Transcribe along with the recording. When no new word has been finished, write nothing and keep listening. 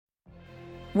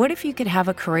What if you could have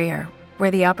a career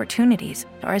where the opportunities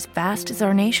are as vast as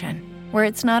our nation, where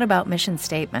it's not about mission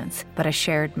statements, but a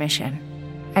shared mission?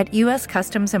 At U.S.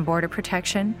 Customs and Border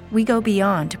Protection, we go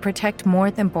beyond to protect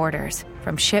more than borders.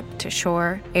 From ship to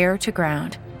shore, air to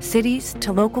ground, cities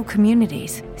to local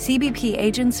communities, CBP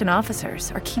agents and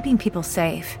officers are keeping people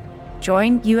safe.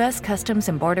 Join U.S. Customs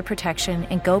and Border Protection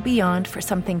and go beyond for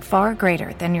something far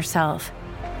greater than yourself.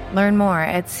 Learn more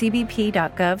at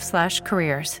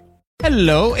cbp.gov/careers.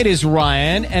 Hello, it is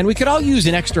Ryan, and we could all use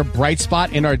an extra bright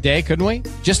spot in our day, couldn't we?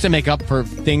 Just to make up for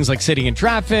things like sitting in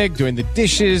traffic, doing the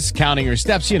dishes, counting your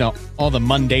steps, all the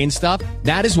mundane stuff.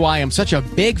 That is why I'm such a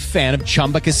big fan of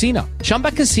Chumba Casino.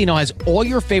 Chumba Casino has all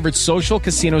your favorite social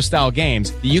casino-style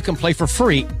games that you can play for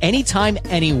free anytime,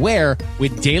 anywhere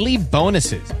with daily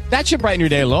bonuses. That should brighten your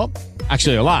day a little.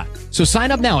 Actually, a lot. So sign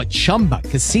up now at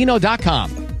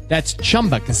ChumbaCasino.com. That's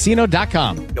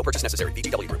ChumbaCasino.com. No purchase necessary.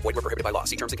 VGW Group. Void where prohibited by law.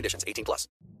 See terms and conditions. 18+.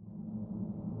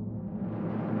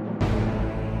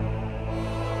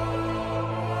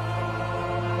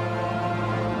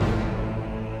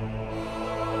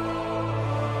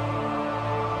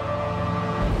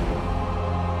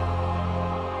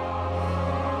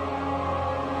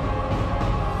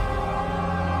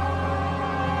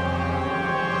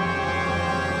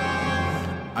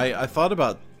 I thought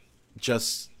about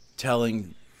just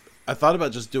doing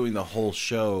the whole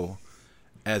show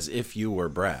as if you were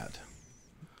Brad.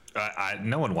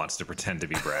 No one wants to pretend to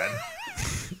be Brad.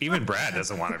 Even Brad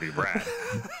doesn't want to be Brad.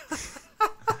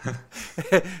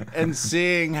 And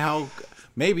seeing how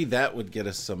maybe that would get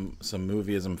us some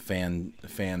movieism fan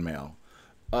mail.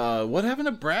 What happened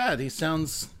to Brad? He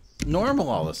sounds normal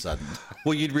all of a sudden.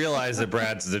 Well, you'd realize that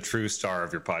Brad's the true star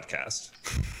of your podcast.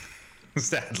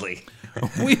 Sadly.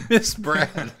 We miss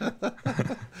Brad.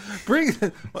 We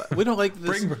don't like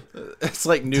this. It's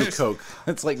like new Coke.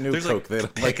 It's like new Coke.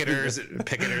 Like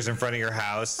picketers in front of your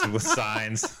house with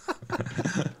signs.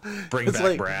 Bring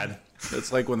back Brad.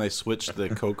 It's like when they switched the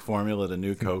Coke formula to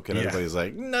new Coke, and everybody's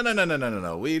like, no.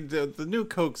 The new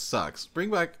Coke sucks. Bring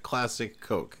back classic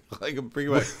Coke.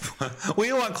 Bring back. We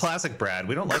don't want classic Brad.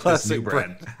 We don't like classic this new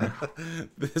Brad.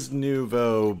 This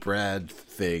nouveau Brad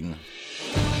thing.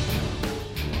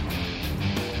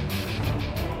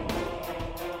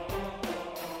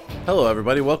 Hello,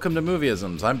 everybody. Welcome to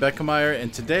Movieisms. I'm Becca Meyer,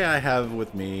 and today I have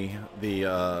with me the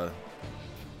I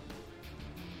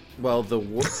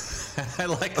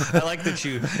like that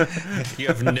you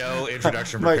have no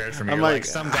introduction prepared for me. You're like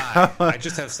some guy. I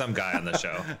just have some guy on the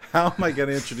show. How am I going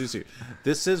to introduce you?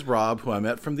 This is Rob, who I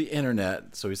met from the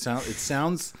internet. So it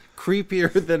sounds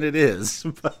creepier than it is,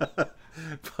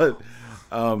 but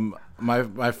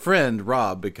my friend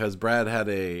Rob, because Brad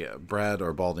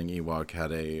or Balding Ewok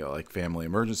had a family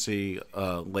emergency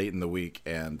late in the week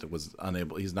and was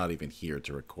unable. He's not even here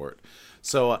to record.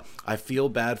 So I feel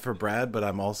bad for Brad, but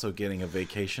I'm also getting a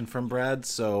vacation from Brad,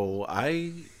 so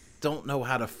I don't know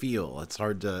how to feel. It's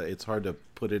hard to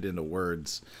put it into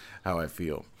words how I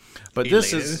feel. But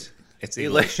it's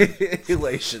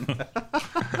elation.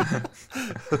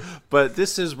 But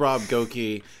this is Rob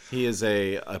Goki. He is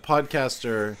a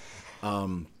podcaster,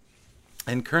 and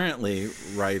currently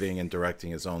writing and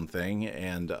directing his own thing,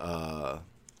 and a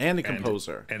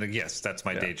composer. And yes, that's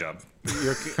my day job.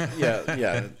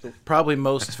 Yeah. Probably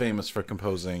most famous for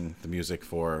composing the music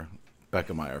for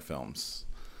Becca Meyer films.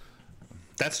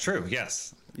 That's true.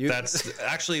 Yes, that's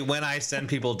actually when I send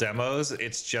people demos,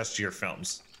 it's just your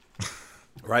films.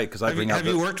 Right, because have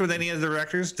you worked with any of the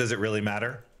directors? Does it really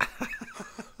matter?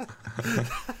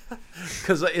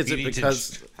 Is it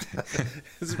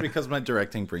because my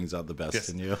directing brings out the best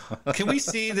in you? Can we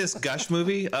see this Gush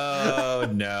movie? Oh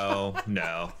no. I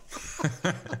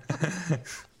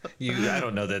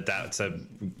don't know that's a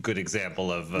good example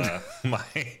of my.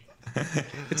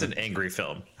 It's an angry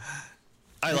film.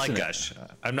 I like Gush.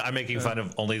 I'm not making fun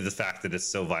of only the fact that it's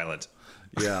so violent.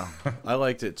 Yeah, I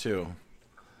liked it too.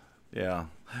 Yeah.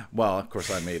 Well, of course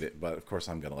I made it, but of course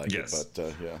I'm gonna like it.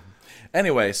 But yeah.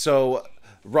 Anyway, so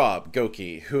Rob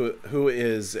Goki, who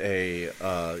is a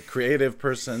creative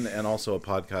person and also a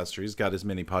podcaster. He's got as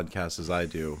many podcasts as I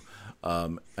do,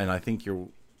 and I think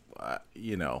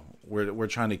we're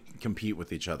trying to compete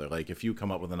with each other. Like if you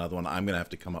come up with another one, I'm gonna have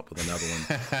to come up with another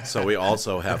one. So we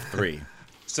also have 3.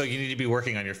 So you need to be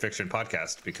working on your fiction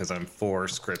podcast because I'm 4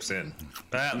 scripts in.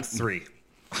 3.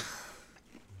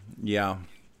 Yeah.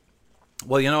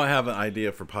 Well, I have an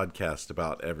idea for podcast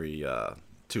about every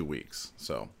 2 weeks,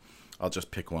 so I'll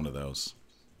just pick one of those.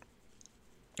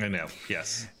 I know.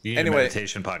 Yes. You need a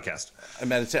meditation podcast.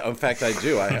 In fact, I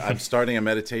do. I'm starting a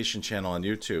meditation channel on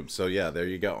YouTube. So yeah, there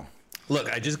you go.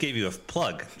 Look, I just gave you a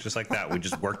plug, just like that. We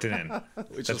just worked it in.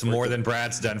 That's more than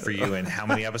Brad's done for you in how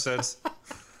many episodes?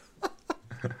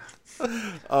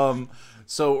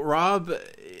 So Rob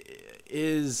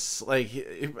is like,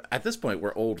 at this point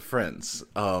we're old friends.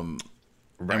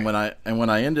 Right. And when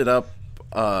I ended up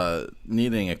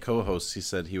needing a co-host, he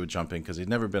said he would jump in because he'd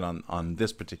never been on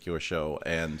this particular show,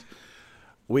 and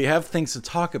we have things to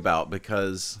talk about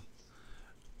because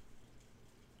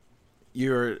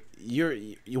we're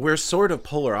sort of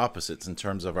polar opposites in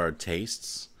terms of our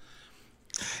tastes.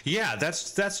 Yeah,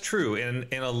 that's true in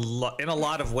a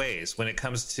lot of ways when it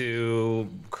comes to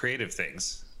creative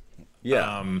things.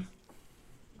 Yeah.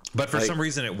 But for some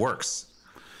reason it works.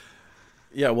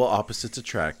 Yeah, well, opposites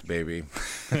attract, baby.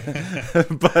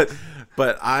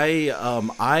 but I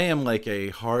am like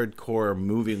a hardcore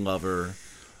movie lover.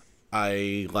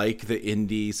 I like the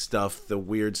indie stuff, the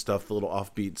weird stuff, the little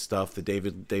offbeat stuff, the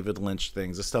David Lynch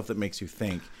things, the stuff that makes you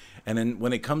think. And then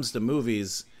when it comes to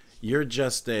movies, you're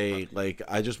just I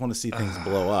just want to see things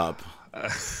blow up.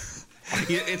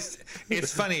 Yeah,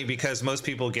 it's funny because most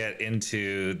people get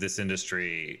into this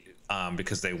industry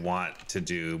because they want to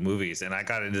do movies, and I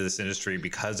got into this industry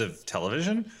because of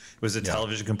television. It was a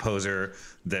television composer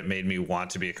that made me want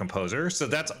to be a composer, so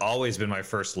that's always been my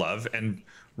first love, and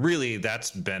really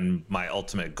that's been my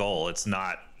ultimate goal. It's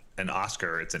not an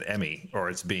Oscar, it's an Emmy, or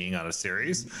it's being on a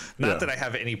series. Not that I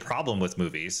have any problem with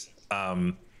movies,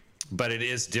 but it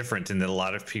is different in that a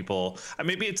lot of people,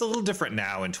 maybe it's a little different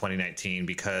now in 2019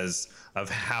 because of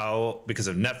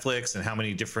Netflix and how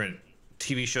many different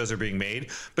TV shows are being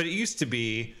made. But it used to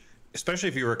be, especially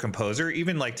if you were a composer,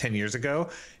 even like 10 years ago,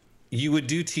 you would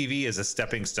do TV as a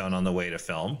stepping stone on the way to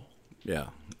film. Yeah.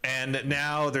 And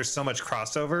now there's so much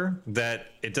crossover that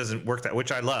it doesn't work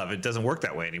which I love. It doesn't work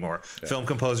that way anymore. Yeah. Film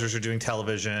composers are doing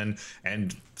television,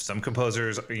 and some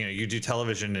composers, you do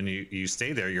television and you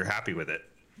stay there, you're happy with it.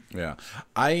 Yeah.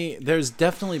 There's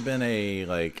definitely been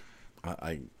a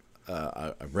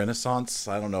renaissance.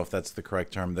 I don't know if that's the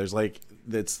correct term. There's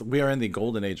we are in the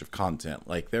golden age of content.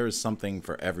 Like, there is something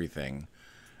for everything.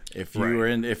 If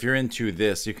you're into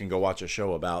this, you can go watch a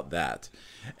show about that.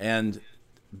 And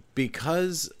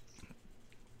because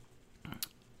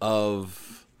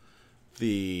of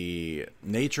the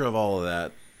nature of all of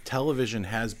that, television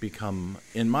has become,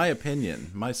 in my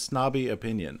opinion, my snobby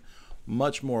opinion,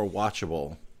 much more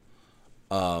watchable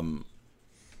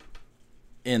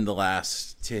in the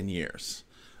last 10 years.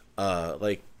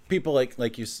 Like people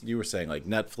like you were saying, like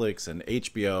Netflix and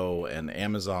HBO and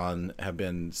Amazon have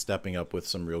been stepping up with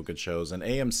some real good shows, and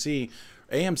AMC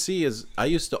is, I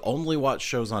used to only watch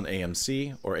shows on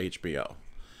AMC or HBO.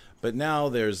 But now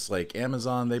there's like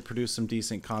Amazon, they produce some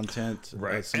decent content.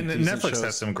 Right. And Netflix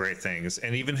has some great things.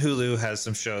 And even Hulu has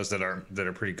some shows that are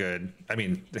pretty good. I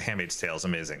mean, The Handmaid's Tale is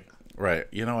amazing. Right.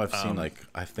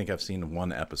 I think I've seen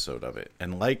one episode of it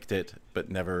and liked it, but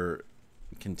never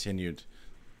continued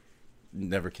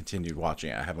watching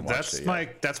it. I haven't watched it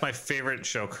yet. That's my favorite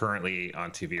show currently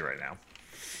on TV right now.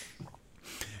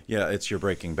 Yeah, it's your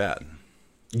Breaking Bad.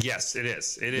 Yes, it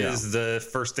is. It is the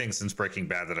first thing since Breaking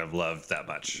Bad that I've loved that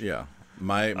much. Yeah.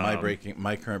 My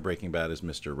current Breaking Bad is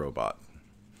Mr. Robot.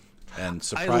 And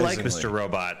surprisingly, I like Mr.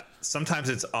 Robot. Sometimes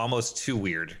it's almost too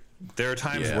weird. There are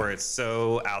times where it's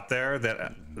so out there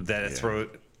that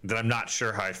I'm not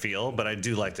sure how I feel, but I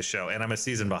do like the show, and I'm a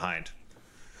season behind.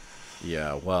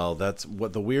 Yeah, well, that's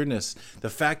what the weirdness, the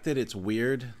fact that it's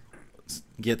weird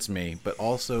gets me, but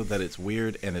also that it's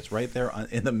weird and it's right there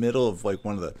in the middle of like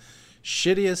one of the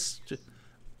shittiest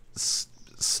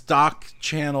stock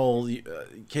channel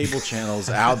cable channels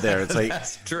out there. It's like,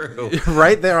 that's true.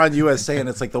 Right there on USA, and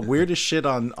it's like the weirdest shit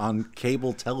on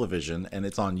cable television, and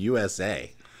it's on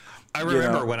USA. I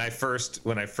remember when I first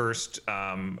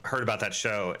heard about that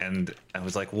show, and I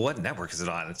was like, "What network is it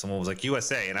on?" And someone was like,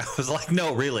 "USA," and I was like,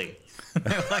 "No, really."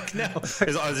 They're like, "No,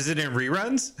 is it in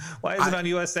reruns? Why is it on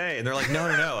USA?" And they're like,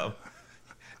 "No.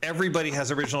 Everybody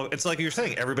has original." It's like you're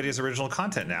saying, everybody has original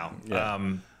content now.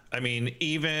 Yeah. I mean,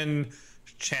 even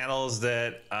channels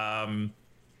that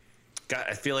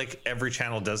I feel like every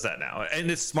channel does that now, and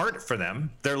it's smart for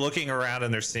them. They're looking around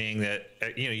and they're seeing that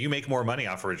you make more money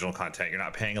off original content. You're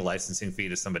not paying a licensing fee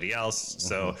to somebody else,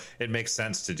 so it makes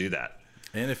sense to do that.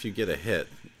 And if you get a hit,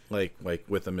 like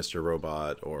with a Mr.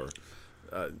 Robot or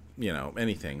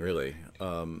anything really,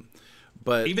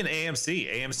 but even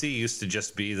AMC used to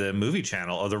just be the movie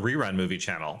channel or the rerun movie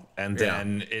channel, and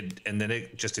then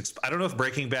it just I don't know if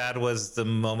Breaking Bad was the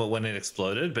moment when it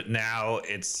exploded, but now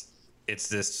it's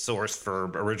this source for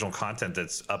original content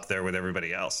that's up there with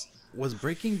everybody else. Was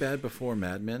Breaking Bad before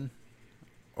Mad Men,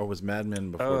 or was Mad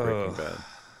Men before Breaking Bad?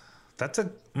 That's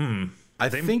I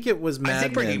think it was I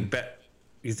think Mad Men.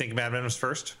 You think Mad Men was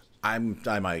first? I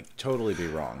might totally be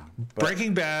wrong. But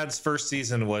Breaking Bad's first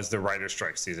season was the writer's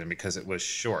strike season because it was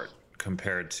short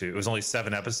compared to, it was only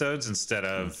 7 episodes instead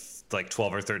of like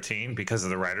 12 or 13 because of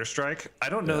the writer's strike. I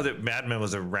don't know that Mad Men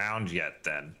was around yet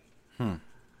then.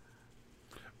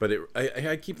 But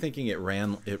I keep thinking it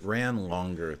ran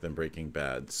longer than Breaking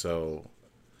Bad. So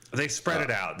They spread it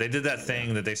out. They did that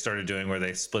thing that they started doing where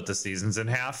they split the seasons in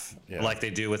half, like they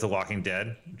do with The Walking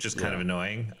Dead, which is kind of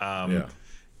annoying.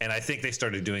 And I think they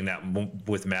started doing that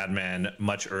with Mad Men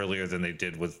much earlier than they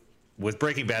did with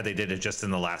Breaking Bad. They did it just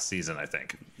in the last season, I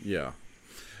think. Yeah.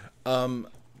 I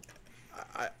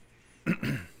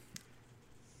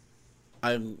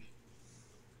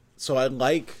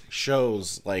like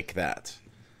shows like that,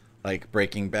 like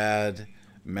Breaking Bad,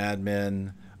 Mad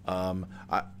Men.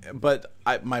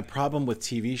 My problem with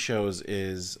TV shows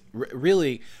is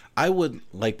really I would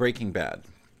like Breaking Bad.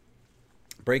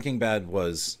 Breaking Bad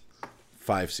was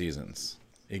 5 seasons.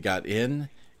 It got in,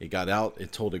 it got out,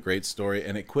 it told a great story,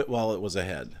 and it quit while it was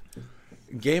ahead.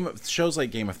 Shows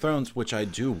like Game of Thrones, which I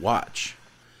do watch,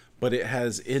 but it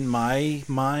has, in my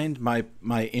mind, my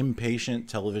impatient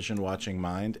television watching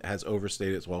mind, has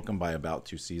overstayed its welcome by about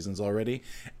 2 seasons already.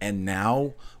 And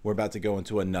now we're about to go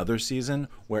into another season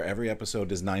where every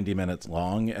episode is 90 minutes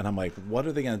long. And I'm like, what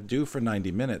are they going to do for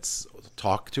 90 minutes?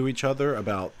 Talk to each other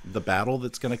about the battle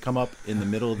that's going to come up in the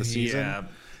middle of the season? Yeah.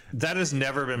 That has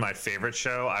never been my favorite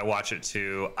show. I watch it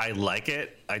too. I like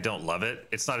it. I don't love it.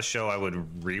 It's not a show I would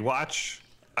rewatch.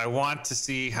 I want to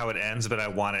see how it ends, but I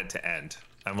want it to end.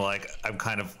 I'm like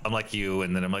you,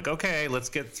 and then I'm like, okay, let's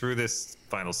get through this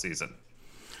final season.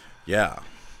 Yeah.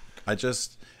 But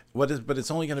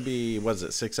it's only going to be, what is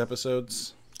it, 6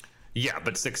 episodes? Yeah,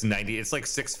 but 690. It's like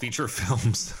 6 feature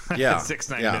films. Yeah. 6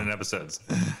 90-minute episodes.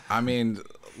 I mean,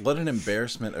 what an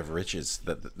embarrassment of riches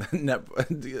that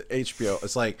HBO.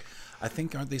 It's like, I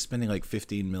think, aren't they spending like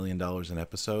 $15 million an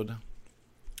episode?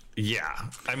 Yeah.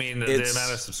 I mean, the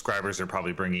amount of subscribers they're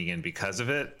probably bringing in because of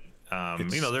it. There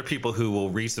are people who will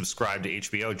resubscribe to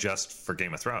HBO just for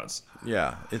Game of Thrones.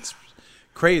 Yeah, it's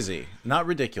crazy, not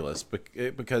ridiculous,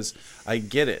 because I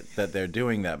get it that they're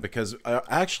doing that. Because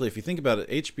actually, if you think about it,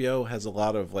 HBO has a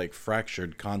lot of like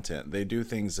fractured content. They do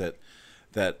things that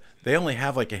they only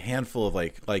have like a handful of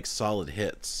like solid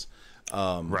hits.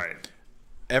 Right.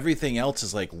 Everything else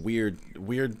is like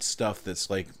weird stuff that's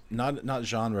like not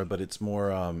genre, but it's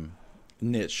more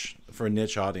niche for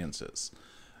niche audiences.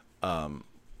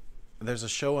 There's a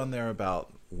show on there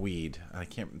about weed. I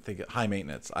can't think of High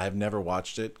Maintenance. I have never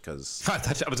watched it because I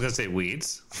was going to say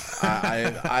weeds.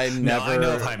 I never. No, I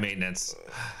know of High Maintenance.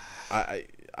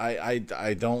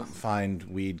 I don't find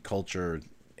weed culture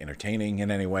entertaining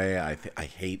in any way. I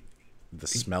hate the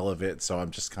smell of it, so I'm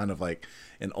just kind of like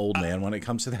an old man when it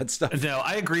comes to that stuff. No,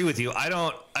 I agree with you.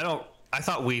 I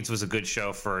thought Weeds was a good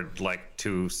show for like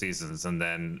 2 seasons, and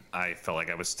then I felt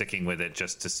like I was sticking with it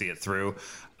just to see it through.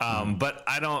 But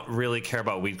I don't really care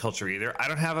about weed culture either. I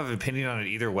don't have an opinion on it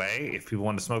either way. If people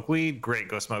want to smoke weed, great,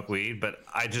 go smoke weed. But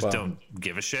I just don't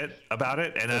give a shit about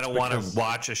it, and I don't want to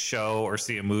watch a show or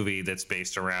see a movie that's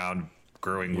based around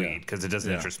growing weed because it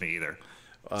doesn't interest me either.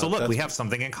 So look, we have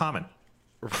something in common.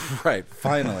 Right,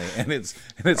 finally, and it's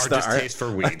our distaste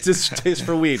for weed. Distaste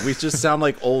for weed. We just sound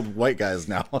like old white guys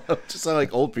now. Just sound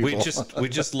like old people. We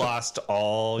just lost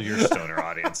all your stoner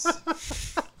audience.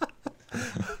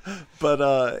 But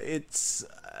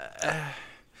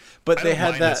but they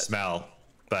had that smell,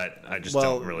 but I just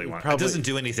don't really want. It doesn't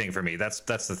do anything for me. That's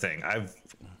the thing. I've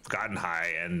gotten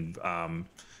high, and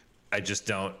I just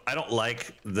don't. I don't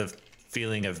like the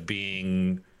feeling of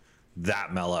being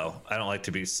that mellow. I don't like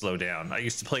to be slowed down. I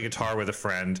used to play guitar with a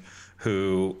friend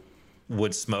who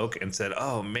would smoke and said,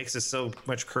 "Oh, it makes us so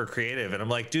much creative." And I'm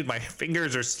like, "Dude, my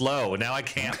fingers are slow. Now I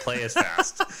can't play as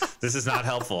fast. This is not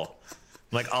helpful."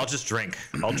 I'm like, I'll just drink.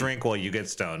 I'll drink while you get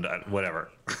stoned.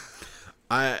 Whatever.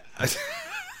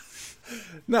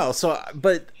 No,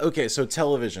 but okay, so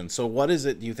television. So what is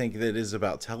it you think that is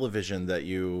about television that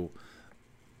you...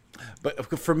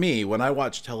 But for me, when I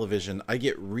watch television, I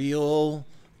get real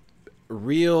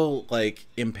like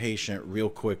impatient real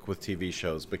quick with TV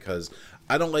shows because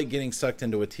I don't like getting sucked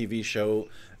into a TV show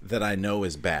that I know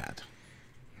is bad.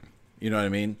 You know what I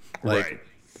mean? Right.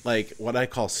 Like what I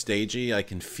call stagey. I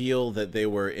can feel that they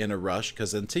were in a rush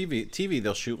because in TV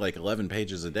they'll shoot like 11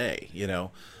 pages a day. You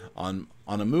know, on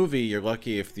a movie you're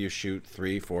lucky if you shoot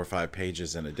 3, 4, 5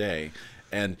 pages in a day,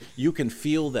 and you can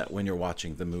feel that when you're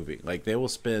watching the movie. Like they will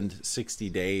spend 60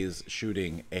 days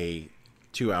shooting a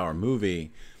 2-hour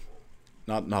movie,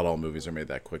 not all movies are made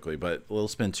that quickly, but they'll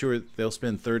spend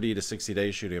 30 to 60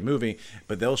 days shooting a movie,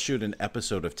 but they'll shoot an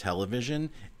episode of television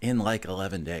in like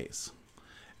 11 days.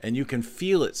 And you can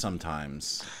feel it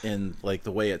sometimes in like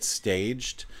the way it's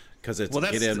staged, because it's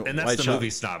that's the movie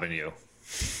snob in you.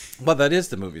 Well, that is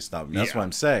the movie snob. That's Yeah. what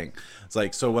I'm saying. It's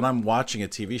like, so when I'm watching a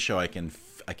TV show, I can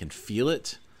feel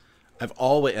it. I've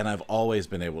always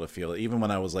been able to feel it, even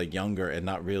when I was like younger and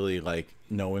not really like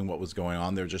knowing what was going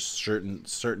on. There were just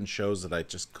certain shows that I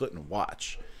just couldn't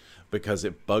watch because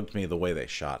it bugged me the way they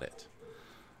shot it.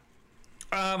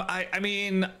 I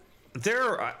mean,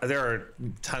 there are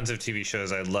tons of TV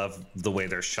shows I love the way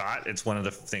they're shot. It's one of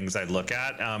the things I look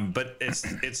at. But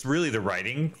it's really the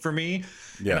writing for me.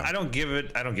 Yeah. And I don't give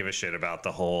a shit about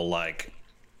the whole like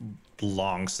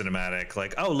long cinematic,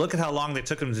 like, oh, look at how long they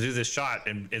took them to do this shot,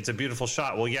 and it's a beautiful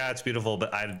shot. Well, yeah, it's beautiful,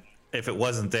 but if it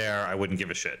wasn't there, I wouldn't give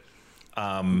a shit.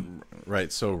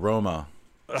 Right. So Roma.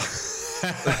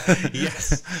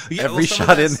 Yes. Yeah, Every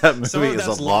shot in that movie is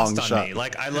a long shot. Me.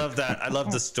 Like, I love that. I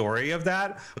love the story of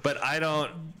that, but I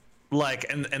don't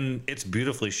like, and it's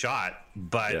beautifully shot,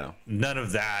 but none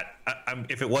of that.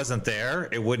 If it wasn't there,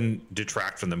 it wouldn't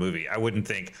detract from the movie. I wouldn't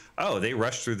think, oh, they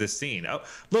rushed through this scene. Oh,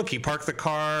 look, he parked the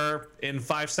car in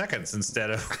 5 seconds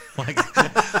instead of like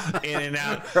in and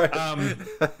out. Right.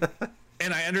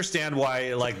 And I understand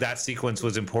why like that sequence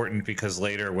was important, because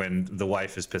later when the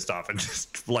wife is pissed off and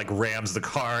just like rams the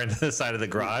car into the side of the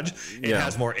garage, it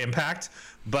has more impact.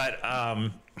 But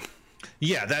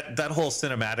yeah, that whole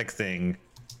cinematic thing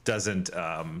doesn't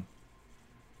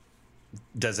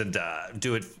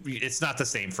do it. It's not the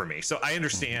same for me. So I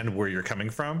understand where you're coming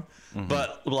from,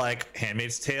 but like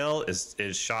Handmaid's Tale is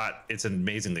shot. It's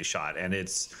amazingly shot, and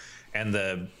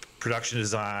the production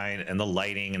design and the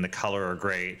lighting and the color are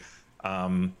great.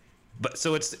 But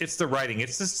so it's the writing,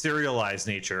 it's the serialized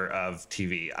nature of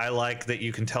TV. I like that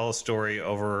you can tell a story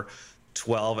over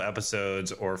 12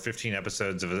 episodes or 15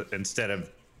 episodes instead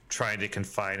of trying to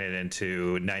confine it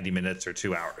into 90 minutes or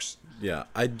 2 hours. Yeah,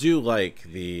 I do like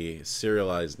the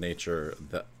serialized nature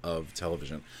of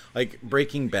television. Like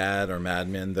Breaking Bad or Mad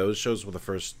Men, those shows were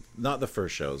not the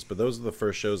first shows, but those are the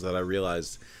first shows that I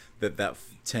realized that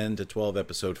 10 to 12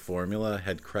 episode formula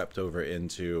had crept over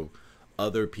into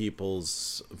other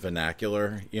people's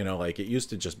vernacular. You know, like it used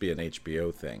to just be an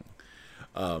HBO thing.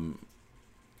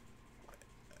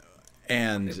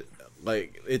 And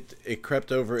like it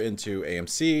crept over into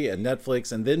AMC and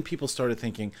Netflix, and then people started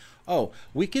thinking, oh,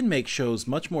 we can make shows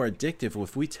much more addictive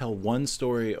if we tell one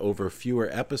story over fewer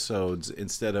episodes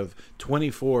instead of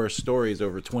 24 stories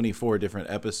over 24 different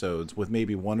episodes with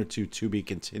maybe 1 or 2 to be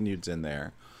continueds in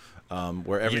there.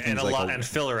 Where everything's and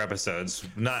filler episodes,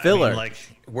 not filler. I mean, like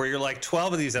where you're like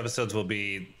 12 of these episodes will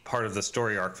be part of the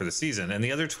story arc for the season, and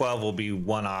the other 12 will be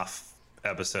one-off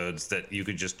episodes that you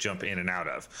could just jump in and out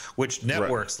of, which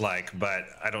networks like, but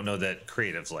I don't know that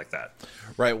creatives like that.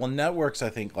 Right. Well, networks I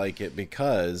think like it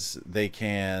because they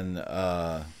can,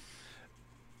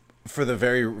 for the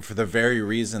very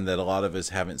reason that a lot of us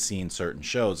haven't seen certain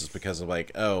shows, is because of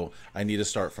like, oh, I need to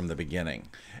start from the beginning,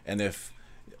 and if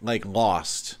like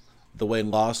Lost. The way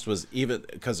Lost was, even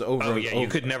because you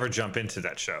could never jump into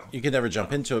that show. You could never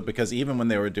jump into it because even when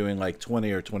they were doing like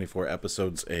 20 or 24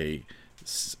 episodes a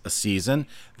season,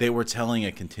 they were telling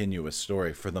a continuous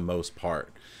story for the most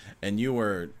part, and you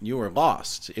were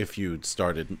lost if you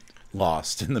started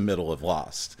Lost in the middle of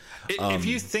Lost. If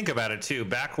you think about it too,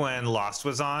 back when Lost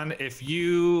was on, if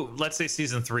you let's say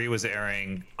season 3 was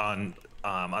airing on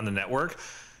the network,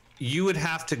 you would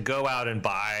have to go out and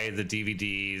buy the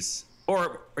DVDs.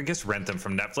 Or I guess rent them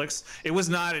from Netflix. It was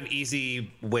not an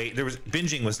easy way.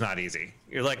 Binging was not easy.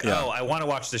 You're like, oh, I want to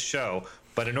watch this show,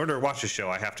 but in order to watch the show,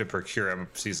 I have to procure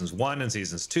seasons 1 and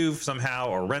seasons 2 somehow,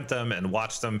 or rent them and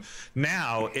watch them.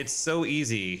 Now it's so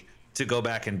easy to go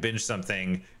back and binge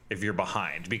something if you're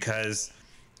behind, because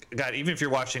God, even if you're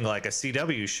watching like a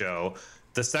CW show,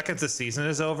 the second the season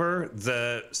is over,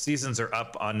 the seasons are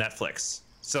up on Netflix.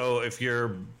 So if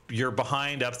you're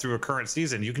behind up through a current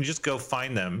season, you can just go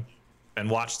find them and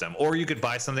watch them, or you could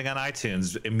buy something on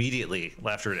iTunes immediately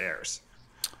after it airs.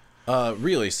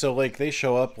 Really? So like they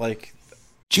show up like.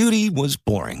 Judy was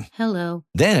boring. Hello.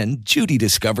 Then Judy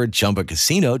discovered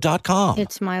ChumbaCasino.com.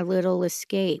 It's my little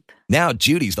escape. Now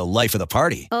Judy's the life of the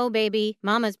party. Oh baby,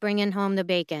 mama's bringing home the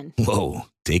bacon. Whoa,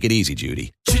 take it easy,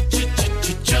 Judy.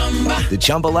 The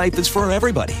Chumba life is for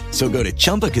everybody. So go to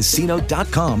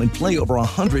ChumbaCasino.com and play over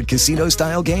 100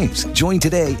 casino-style games. Join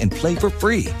today and play for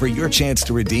free for your chance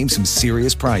to redeem some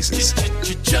serious prizes.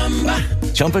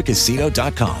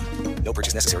 ChumbaCasino.com. No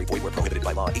purchase necessary. Void where prohibited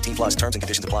by law. 18 plus terms and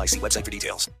conditions apply. See website for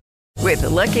details. With the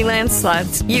Lucky Land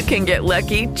Slots, you can get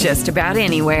lucky just about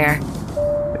anywhere.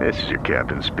 This is your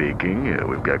captain speaking.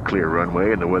 We've got clear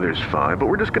runway and the weather's fine, but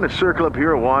we're just going to circle up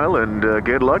here a while and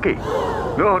get lucky.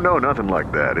 No, nothing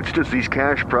like that. It's just these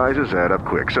cash prizes add up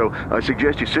quick. So I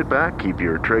suggest you sit back, keep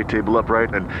your tray table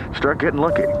upright, and start getting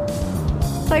lucky.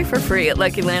 Play for free at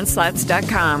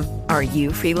LuckyLandSlots.com. Are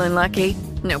you feeling lucky?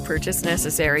 No purchase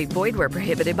necessary. Void where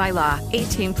prohibited by law.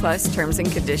 18 plus terms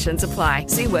and conditions apply.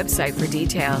 See website for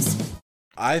details.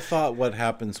 I thought what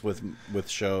happens with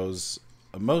shows,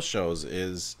 most shows,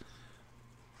 is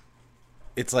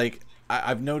it's like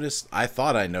I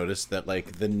thought I noticed that like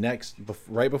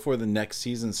right before the next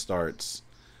season starts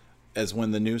as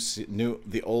when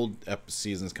the old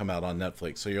seasons come out on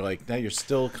Netflix. So you're like, now you're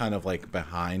still kind of like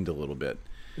behind a little bit.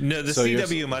 No, the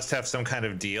CW must have some kind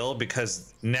of deal,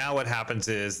 because now what happens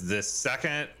is the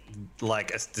second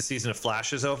the season of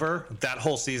Flash is over, that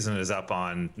whole season is up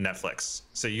on Netflix.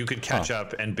 So you could catch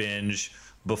up and binge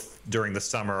during the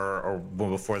summer or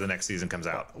before the next season comes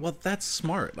out. Well, that's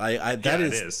smart. It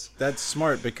is. That's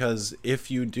smart, because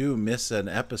if you do miss an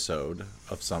episode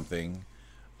of something,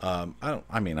 I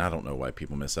don't know why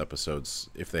people miss episodes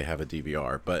if they have a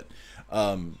DVR, but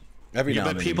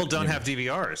but people don't have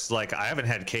DVRs. Like, I haven't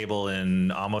had cable in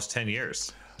almost 10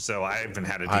 years, so I haven't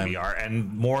had a DVR.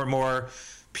 And more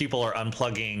people are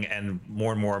unplugging, and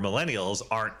more millennials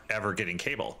aren't ever getting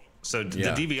cable. So the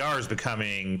DVR is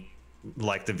becoming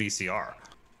like the VCR.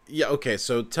 Yeah. Okay.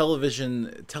 So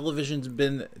television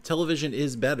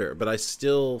is better, but I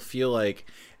still feel like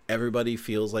everybody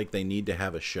feels like they need to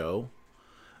have a show,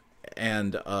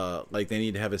 and like they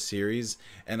need to have a series.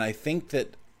 And I think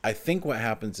what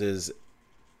happens is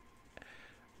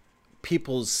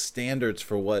people's standards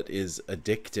for what is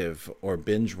addictive or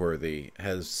binge-worthy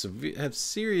have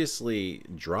seriously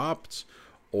dropped,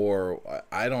 or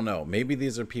I don't know. Maybe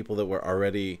these are people that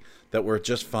were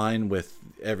just fine with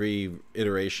every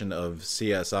iteration of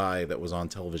CSI that was on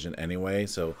television anyway.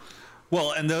 So,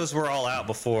 well, and those were all out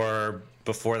before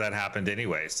that happened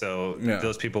anyway. So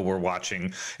those people were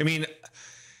watching. I mean,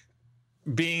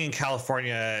 being in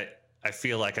California, I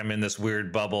feel like I'm in this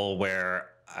weird bubble where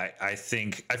I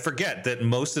think I forget that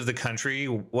most of the country,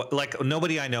 like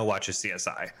nobody I know watches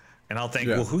CSI. And I'll think,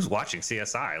 well, who's watching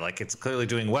CSI? Like, it's clearly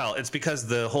doing well. It's because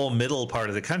the whole middle part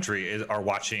of the country are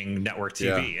watching network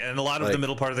TV. Yeah. And a lot of the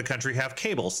middle part of the country have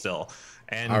cable still.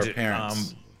 And our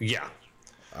parents.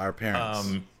 Our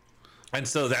parents. And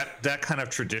so that kind of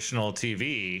traditional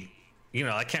TV,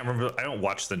 I can't remember. I don't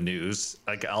watch the news.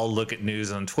 Like, I'll look at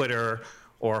news on Twitter,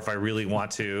 or if I really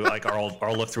want to, like,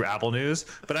 I'll look through Apple News.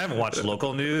 But I haven't watched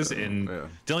local news. The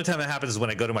only time that happens is when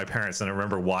I go to my parents and I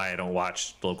remember why I don't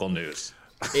watch local news.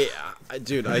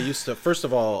 Dude, I used to. First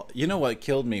of all, you know what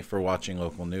killed me for watching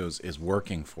local news is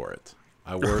working for it.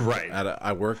 I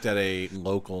worked at a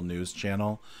local news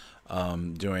channel,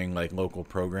 doing like local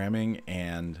programming,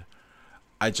 and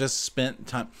I just spent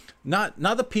time. Not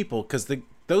the people, because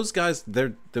those guys,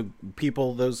 they're doing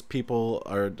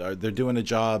a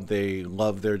job. They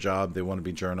love their job. They want to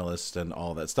be journalists and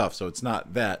all that stuff. So it's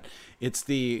not that. It's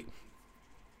the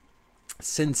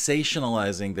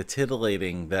sensationalizing, the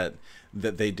titillating that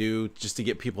they do just to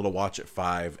get people to watch at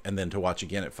 5 and then to watch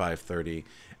again at 5:30.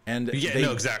 And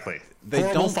exactly.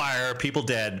 Horrible fire, people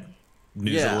dead,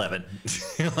 news at 11.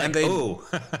 Like,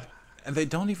 and they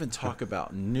don't even talk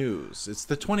about news. It's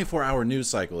the 24-hour news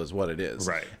cycle is what it is.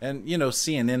 Right. And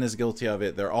CNN is guilty of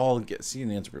it.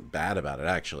 CNN's bad about it,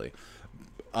 actually.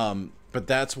 But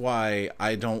that's why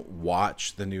I don't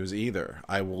watch the news either.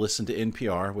 I will listen to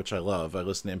NPR, which I love. I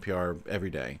listen to NPR every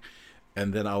day.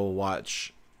 And then I'll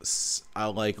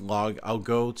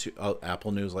go to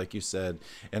Apple News, like you said,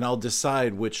 and I'll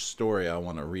decide which story I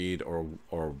want to read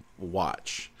or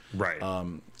watch. Right.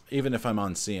 Even if I'm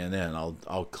on CNN,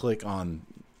 I'll click on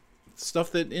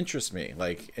stuff that interests me.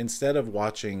 Like, instead of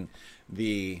watching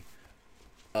the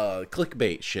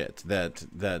clickbait shit that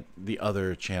the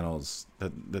other channels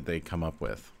that they come up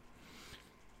with.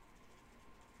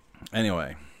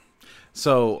 Anyway,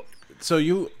 so I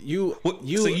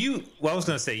was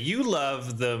gonna say, you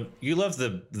love the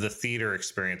theater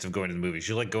experience of going to the movies.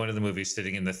 You like going to the movies,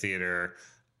 sitting in the theater.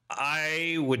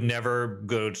 I would never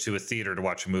go to a theater to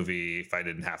watch a movie if I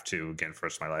didn't have to, again, for the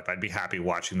rest of my life. I'd be happy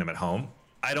watching them at home.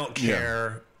 I don't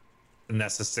care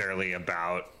necessarily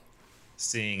about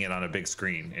seeing it on a big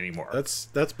screen anymore. That's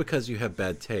because you have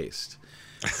bad taste.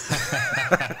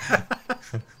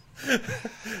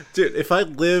 Dude, if I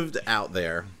lived out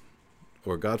there,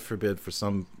 or God forbid for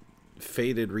some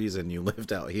fated reason you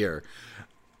lived out here,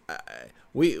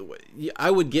 I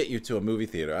would get you to a movie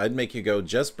theater. I'd make you go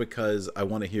just because I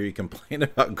want to hear you complain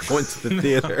about going to the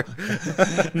theater.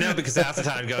 No, because half the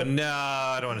time I'd go, no,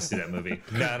 I don't want to see that movie.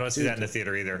 No, I don't want to see that in the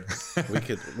theater either.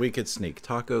 we could sneak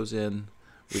tacos in.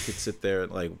 We could sit there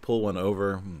and like pull one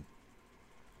over.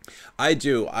 I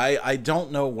do. I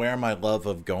don't know where my love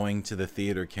of going to the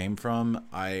theater came from.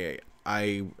 I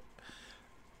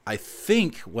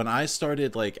think when I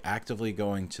started like actively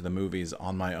going to the movies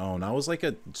on my own, I was like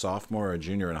a sophomore or a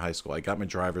junior in high school. I got my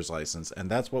driver's license, and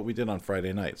that's what we did on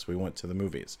Friday nights. We went to the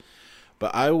movies.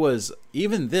 But I was,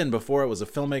 even then, before I was a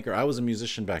filmmaker, I was a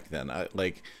musician back then. I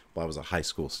was a high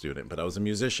school student, but I was a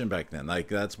musician back then. Like,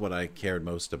 that's what I cared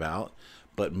most about.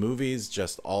 But movies,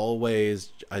 just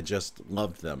always, I just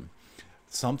loved them.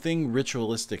 Something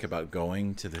ritualistic about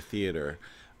going to the theater.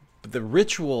 But the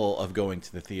ritual of going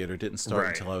to the theater didn't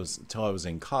start until I was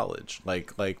in college.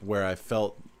 Like where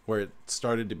it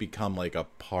started to become like a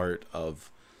part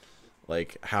of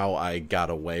like how I got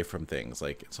away from things.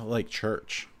 Like it's like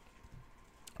church.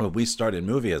 When we started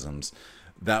Movieisms,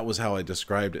 that was how I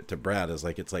described it to Brad, as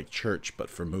like it's like church but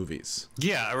for movies.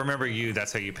 Yeah, I remember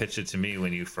that's how you pitched it to me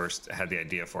when you first had the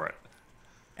idea for it.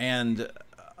 And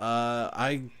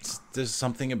there's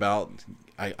something about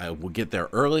I will get there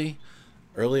early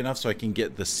enough so I can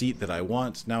get the seat that I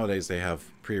want. Nowadays they have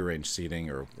prearranged seating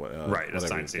or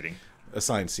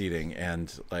assigned seating,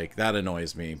 and like that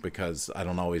annoys me because I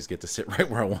don't always get to sit right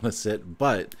where I want to sit.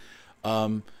 But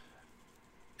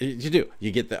you do. I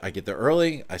get there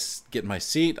early. I get my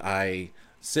seat. I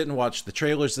sit and watch the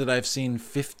trailers that I've seen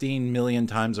 15 million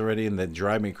times already, and they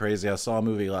drive me crazy. I saw a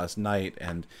movie last night,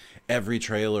 and every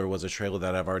trailer was a trailer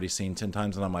that I've already seen 10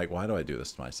 times, and I'm like, why do I do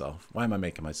this to myself? Why am I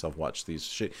making myself watch these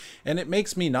shit? And it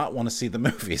makes me not want to see the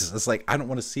movies. It's like, I don't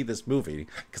want to see this movie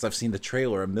because I've seen the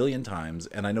trailer a million times,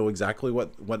 and I know exactly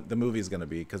what the movie is going to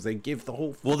be because they give the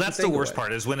whole Well, that's the worst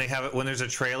part is when there's a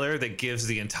trailer that gives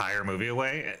the entire movie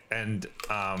away, and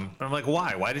I'm like,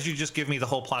 why? Why did you just give me the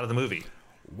whole plot of the movie?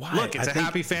 Why? Look, it's a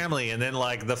happy family, and then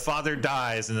like the father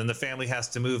dies, and then the family has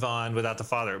to move on without the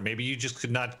father. Maybe you just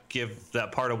could not give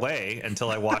that part away until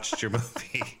I watched your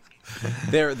movie.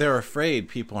 They're afraid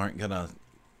people aren't gonna.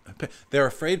 They're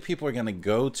afraid people are gonna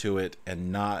go to it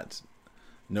and not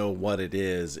know what it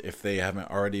is if they haven't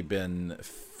already been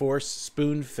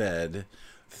spoon fed.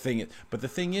 But the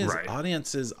thing is,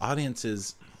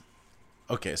 audiences.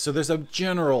 Okay, so there's a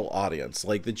general audience,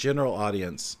 like the general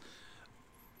audience.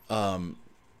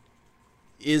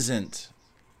 Isn't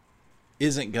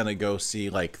gonna go see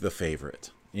like The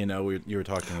Favorite. You know, you were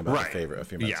talking about The Favorite a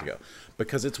few minutes ago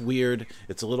because it's weird,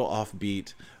 it's a little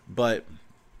offbeat, but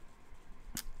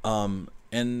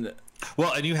and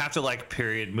you have to like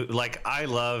period. Like I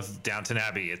love Downton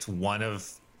Abbey. It's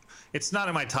not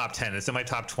in my top 10. It's in my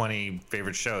top 20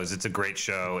 favorite shows. It's a great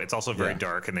show. It's also very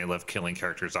dark, and they love killing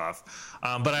characters off.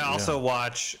 But I also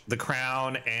watch The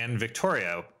Crown and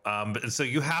Victoria. So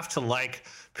you have to like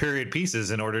period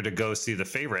pieces in order to go see The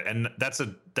Favorite, and that's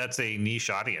a niche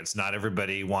audience. Not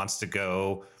everybody wants to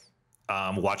go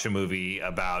watch a movie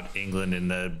about England in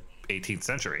the 18th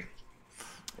century.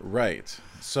 Right.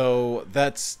 So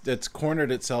that's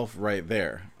cornered itself right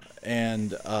there,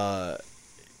 and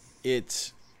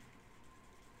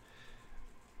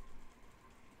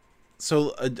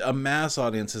So a mass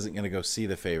audience isn't going to go see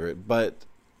The Favorite, but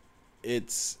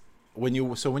it's when you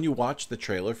watch the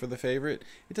trailer for The Favorite,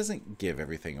 it doesn't give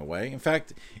everything away. In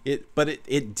fact,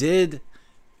 it did.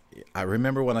 I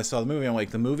remember when I saw the movie, I'm like,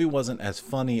 the movie wasn't as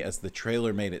funny as the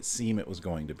trailer made it seem it was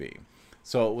going to be.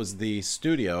 So it was the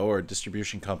studio or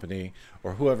distribution company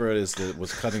or whoever it is that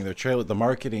was cutting their trailer, the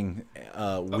marketing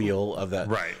wheel of that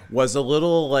was a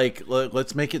little like,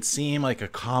 let's make it seem like a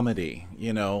comedy,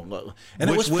 you know, and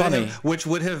it was funny.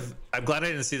 I'm glad I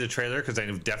didn't see the trailer because I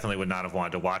definitely would not have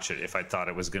wanted to watch it if I thought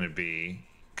it was going to be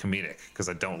comedic because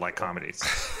I don't like comedies.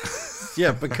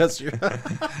 Yeah, because you're...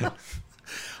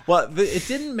 Well, it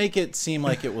didn't make it seem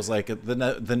like it was like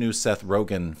the new Seth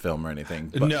Rogen film or anything.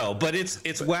 But it's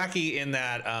wacky in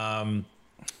that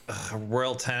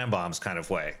Royal Tenenbaums kind of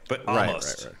way, but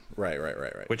almost.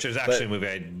 Right. Which is actually a movie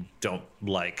I don't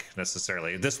like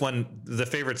necessarily. This one, The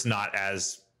Favorite's not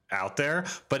as out there,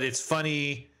 but it's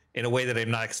funny in a way that I'm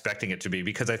not expecting it to be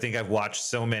because I think I've watched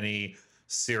so many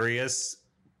serious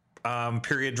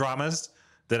period dramas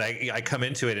that I come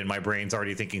into it and my brain's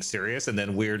already thinking serious, and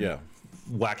then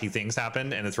wacky things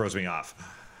happen and it throws me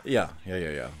off. Yeah.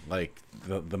 Like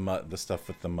the mud, the stuff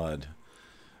with the mud.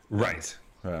 Right.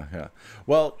 Yeah.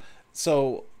 Well,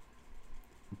 so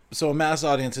a mass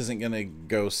audience isn't going to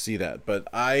go see that, but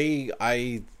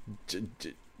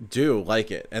do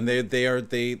like it, and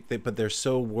they but they're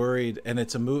so worried, and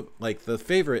it's a move like The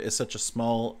Favorite is such a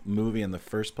small movie in the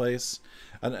first place,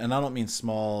 and I don't mean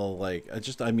small like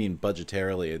I mean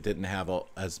budgetarily. It didn't have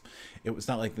it was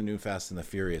not like the new Fast and the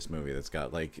Furious movie that's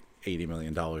got like $80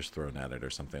 million thrown at it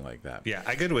or something like that. Yeah,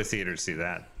 I go to a theater to see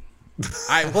that.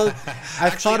 I've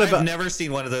never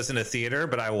seen one of those in a theater,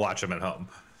 but I watch them at home.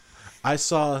 I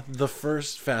saw the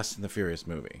first Fast and the Furious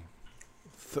movie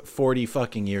 40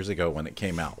 fucking years ago when it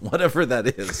came out, whatever that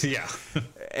is. Yeah.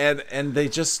 and they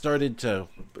just started to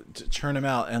churn them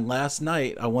out. And last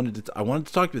night I wanted to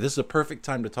talk to you. This is a perfect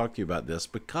time to talk to you about this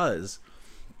because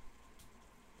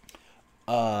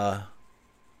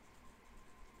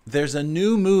there's a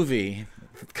new movie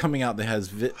coming out that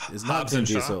has is not Hobbs Vin and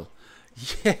Shaw? Diesel.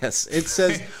 Yes, it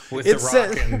says With it The Rock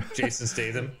says, and Jason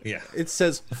Statham. Yeah. It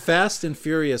says Fast and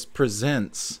Furious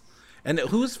presents. And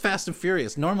who's Fast and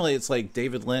Furious? Normally it's like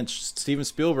David Lynch, Steven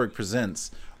Spielberg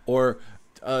presents, or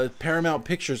Paramount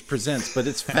Pictures presents, but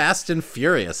it's Fast and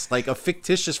Furious. Like a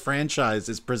fictitious franchise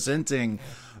is presenting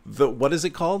what is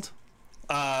it called?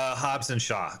 Hobbs and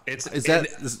Shaw. Is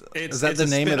that the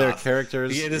name of their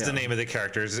characters? Yeah, it is the name of the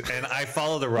characters. And I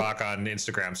follow The Rock on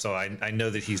Instagram, so I know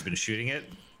that he's been shooting it.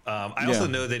 I also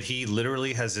know that he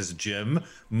literally has his gym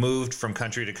moved from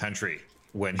country to country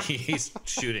when he's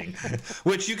shooting,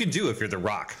 which you can do if you're The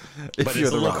Rock. But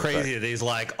it's a little crazy that he's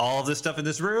like, all this stuff in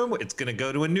this room, it's going to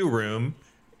go to a new room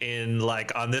in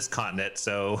like on this continent.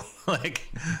 So like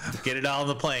get it all on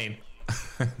the plane.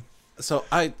 So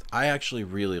I actually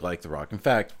really like The Rock. In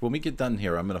fact, when we get done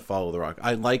here, I'm going to follow The Rock.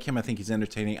 I like him. I think he's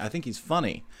entertaining. I think he's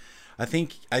funny. I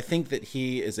think that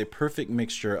he is a perfect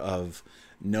mixture of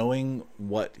knowing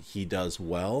what he does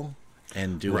well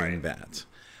and doing that.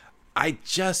 I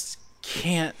just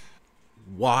can't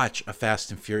watch a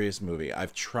Fast and Furious movie.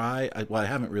 I've tried. Well, I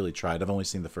haven't really tried. I've only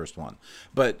seen the first one,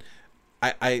 but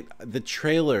the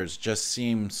trailers just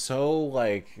seem so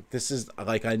like this is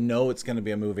like I know it's going to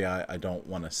be a movie I don't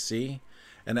want to see,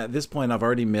 and at this point I've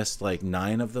already missed like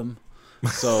 9 of them.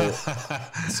 So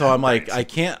I'm like I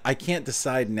can't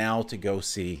decide now to go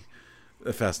see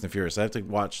Fast and Furious. I have to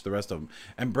watch the rest of them.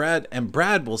 And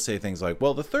Brad will say things like,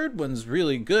 well, the third one's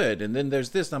really good, and then there's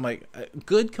this, and I'm like,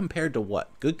 good compared to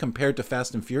what? Good compared to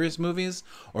Fast and Furious movies,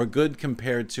 or good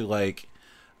compared to like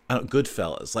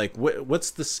Goodfellas? Like what's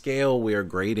the scale we are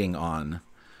grading on?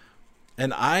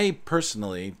 And I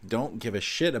personally don't give a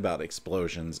shit about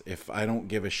explosions if I don't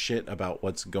give a shit about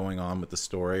what's going on with the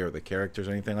story or the characters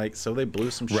or anything like. So they blew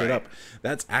some shit up.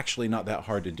 That's actually not that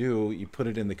hard to do. You put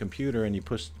it in the computer and you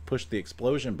push the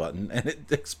explosion button and it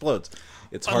explodes.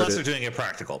 It's hard. Unless they're doing it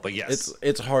practical, but yes,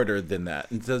 it's harder than that.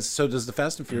 Does the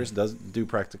Fast and Furious do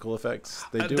practical effects?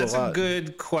 They do that's a lot. a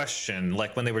good question.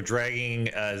 Like when they were dragging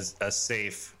a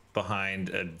safe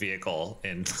behind a vehicle,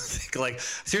 and like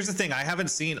here's the thing, I haven't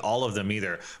seen all of them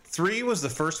either. 3 was the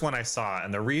first one I saw,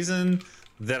 and the reason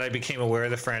that I became aware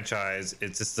of the franchise,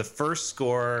 it's the first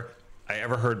score I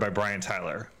ever heard by Brian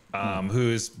Tyler,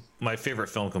 who's my favorite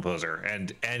film composer,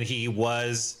 and he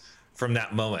was from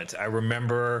that moment. I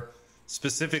remember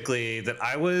specifically that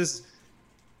I was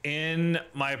in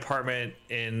my apartment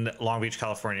in Long Beach,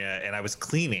 California, and I was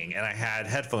cleaning, and I had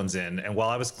headphones in, and while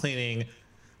I was cleaning,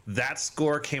 that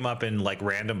score came up in like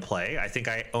random play. I think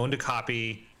I owned a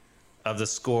copy of the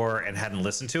score and hadn't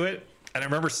listened to it. And I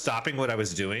remember stopping what I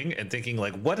was doing and thinking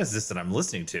like, what is this that I'm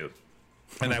listening to?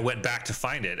 And I went back to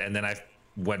find it. And then I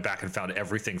went back and found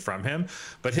everything from him.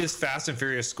 But his Fast and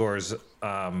Furious scores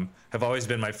have always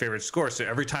been my favorite score. So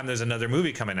every time there's another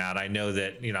movie coming out, I know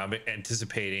that, you know, I'm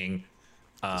anticipating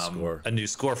a new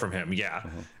score from him. Yeah.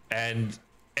 And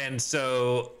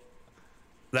so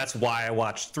that's why I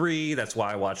watched 3. That's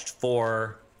why I watched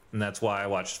 4, and that's why I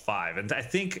watched 5. And I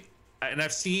think, and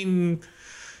I've seen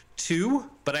 2,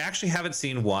 but I actually haven't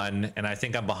seen 1, and I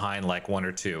think I'm behind like 1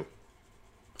 or 2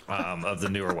 of the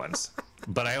newer ones.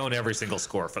 But I own every single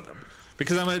score for them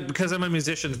because I'm a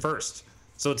musician first.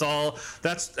 So it's all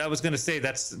I was gonna say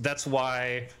that's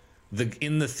why the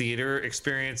in the theater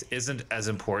experience isn't as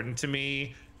important to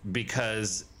me,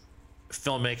 because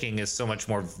filmmaking is so much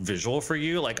more visual for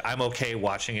you. Like I'm okay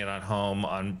watching it on home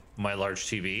on my large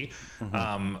TV,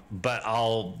 but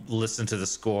I'll listen to the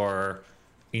score,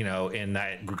 you know, in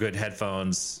that good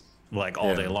headphones like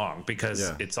all day long,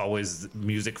 because it's always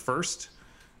music first.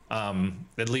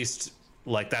 At least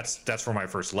like that's where my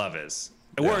first love is.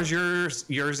 Whereas yours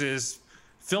is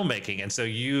filmmaking, and so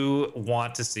you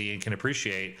want to see and can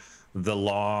appreciate the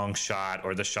long shot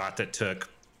or the shot that took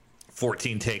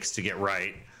 14 takes to get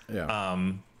right.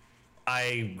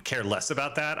 I care less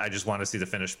about that. I just want to see the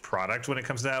finished product when it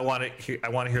comes to that. I want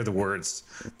to hear the words,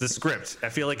 the script. I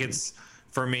feel like it's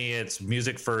For me, it's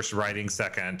music first, writing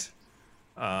second,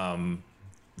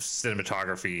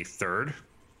 cinematography third,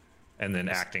 and then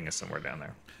acting is somewhere down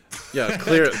there. Yeah,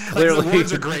 clearly. The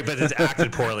words are great, but it's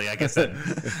acted poorly. I guess that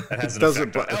has an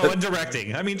effect. And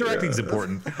directing. I mean, directing's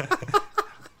important.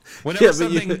 Whenever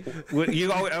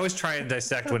I always try and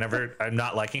dissect whenever I'm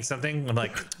not liking something. I'm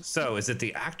like, so is it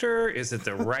the actor, is it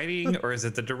the writing, or is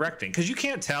it the directing? Because you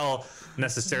can't tell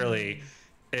necessarily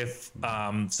if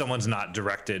someone's not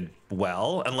directed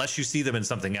well unless you see them in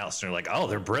something else. And you're like, oh,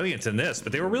 they're brilliant in this,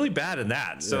 but they were really bad in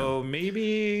that. So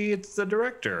maybe it's the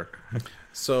director.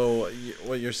 So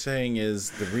what you're saying is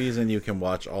the reason you can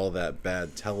watch all that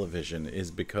bad television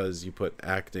is because you put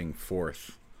acting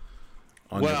fourth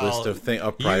on your list of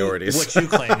priorities. What you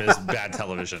claim is bad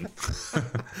television.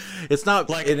 It's not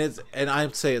like, and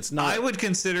I'd say it's not. I would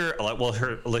consider. Well,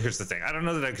 here's the thing. I don't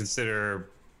know that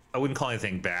I wouldn't call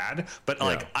anything bad, but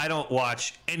I don't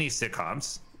watch any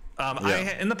sitcoms.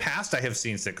 In the past, I have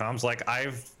seen sitcoms. Like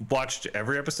I've watched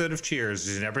every episode of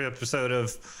Cheers and every episode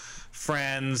of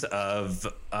Friends, of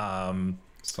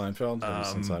Seinfeld. Have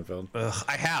you seen Seinfeld?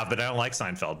 I have, but I don't like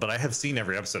Seinfeld. But I have seen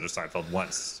every episode of Seinfeld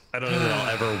once. I don't know that I'll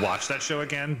ever watch that show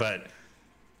again, but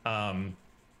I've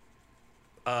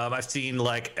seen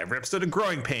like every episode of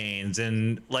Growing Pains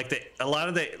and like a lot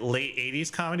of the late 80s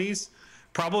comedies,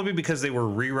 probably because they were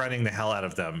rerunning the hell out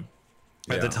of them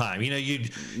at the time. You know, you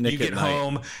get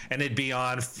home and it'd be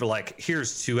on for like,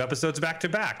 here's 2 episodes back to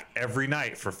back every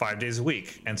night for 5 days a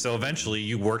week. And so eventually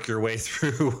you work your way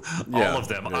through all of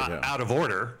them out of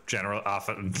order,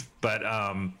 often. But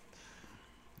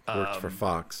worked for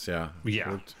Fox, or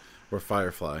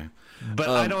Firefly. But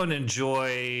I don't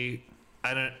enjoy.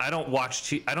 I don't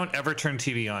watch. I don't ever turn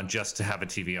TV on just to have a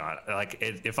TV on. Like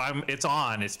if it's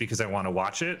on, it's because I want to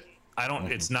watch it. I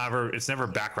don't. It's never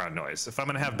background noise. If I'm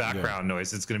going to have background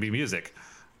noise, it's going to be music.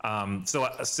 So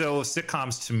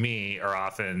sitcoms to me are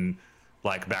often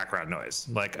like background noise.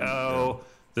 Like,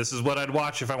 this is what I'd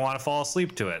watch if I want to fall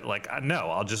asleep to it. Like, no,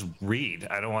 I'll just read.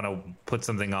 I don't want to put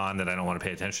something on that I don't want to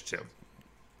pay attention to.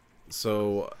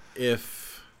 So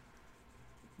if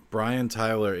Brian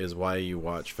Tyler is why you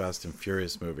watch Fast and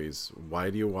Furious movies, why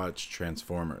do you watch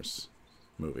Transformers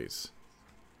movies?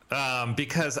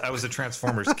 Because I was a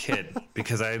Transformers kid,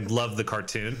 because I loved the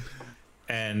cartoon.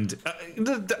 And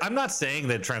I'm not saying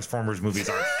that Transformers movies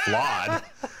aren't flawed.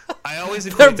 I always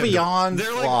equate they're beyond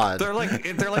flawed. They're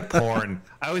like porn.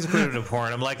 I always equate them to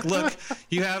porn. I'm like, look,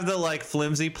 you have the like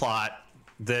flimsy plot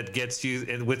that gets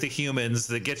you with the humans,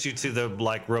 that gets you to the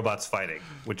like robots fighting,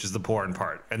 which is the porn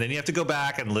part, and then you have to go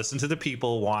back and listen to the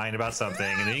people whine about something,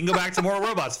 and then you can go back to more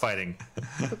robots fighting.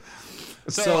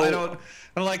 So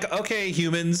I'm like, okay,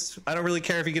 humans, I don't really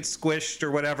care if you get squished or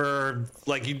whatever.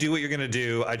 Like, you do what you're going to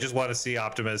do. I just want to see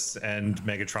Optimus and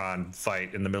Megatron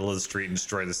fight in the middle of the street and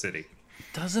destroy the city.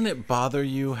 Doesn't it bother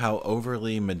you how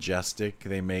overly majestic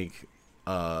they make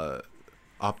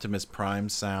Optimus Prime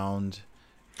sound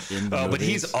in the movies? But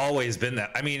he's always been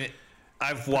that. I mean,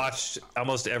 I've watched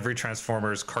almost every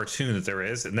Transformers cartoon that there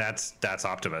is, and that's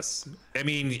Optimus. I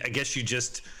mean, I guess you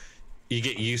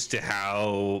get used to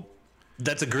how...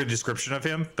 That's a good description of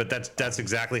him, but that's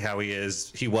exactly how he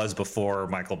is. He was before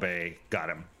Michael Bay got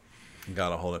him.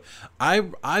 Got a hold of.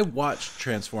 I watched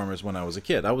Transformers when I was a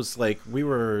kid. I was like,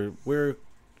 you're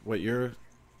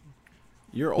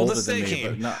older than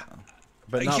me,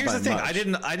 but not here's by the thing.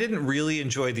 much. I didn't really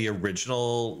enjoy the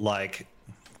original, like,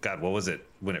 God, what was it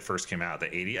when it first came out? The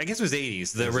 80s? I guess it was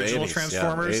 80s. The original 80s,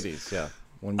 Transformers. Yeah, 80s, yeah.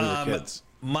 When we were kids.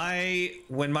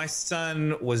 When my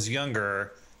son was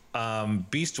younger,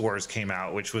 Beast Wars came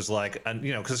out, which was like,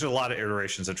 because there's a lot of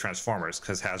iterations of Transformers,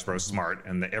 because Hasbro's smart,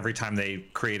 and every time they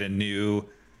create a new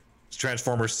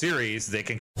Transformers series, they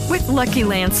can. With Lucky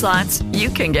Land Slots, you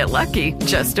can get lucky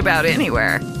just about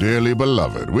anywhere. Dearly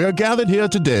beloved, we are gathered here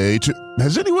today to...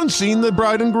 Has anyone seen the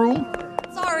bride and groom?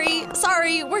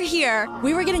 Sorry, we're here.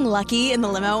 We were getting lucky in the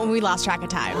limo and we lost track of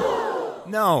time.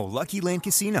 No, Lucky Land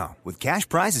Casino, with cash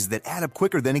prizes that add up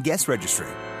quicker than a guest registry.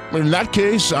 In that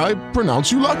case, I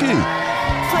pronounce you lucky.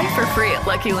 Play for free at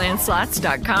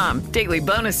LuckyLandSlots.com. Daily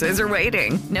bonuses are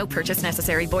waiting. No purchase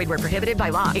necessary. Void where prohibited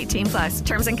by law. 18+.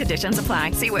 Terms and conditions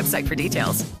apply. See website for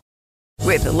details.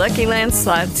 With the Lucky Land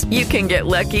Slots, you can get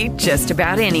lucky just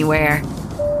about anywhere.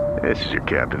 This is your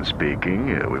captain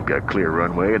speaking. We've got clear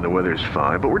runway and the weather's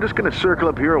fine, but we're just going to circle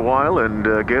up here a while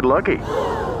and get lucky.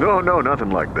 No,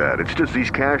 nothing like that. It's just these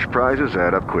cash prizes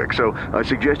add up quick. So I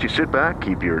suggest you sit back,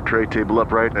 keep your tray table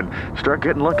upright, and start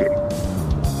getting lucky.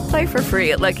 Play for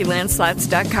free at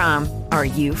LuckyLandSlots.com. Are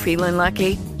you feeling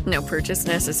lucky? No purchase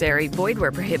necessary. Void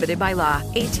where prohibited by law.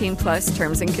 18+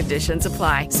 terms and conditions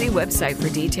apply. See website for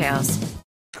details.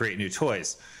 Create new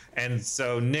toys. And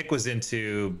so Nick was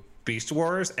into Beast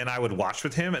Wars, and I would watch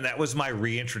with him, and that was my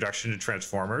reintroduction to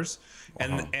Transformers.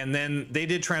 And then they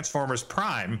did Transformers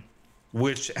Prime,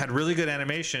 which had really good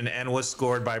animation and was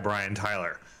scored by Brian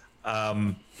Tyler.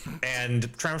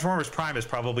 And Transformers Prime is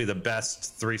probably the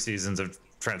best 3 seasons of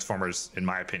Transformers, in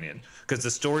my opinion, because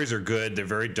the stories are good. They're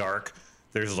very dark.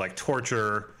 There's like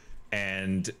torture,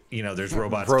 and there's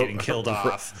robots getting killed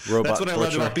off. That's what I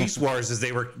loved about Beast Wars, is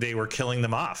they were killing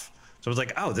them off. So I was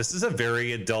like, oh, this is a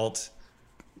very adult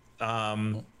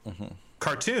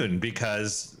cartoon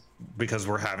because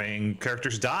we're having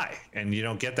characters die, and you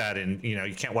don't get that in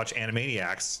you can't watch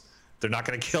Animaniacs. They're not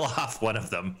going to kill off one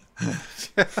of them.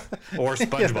 Or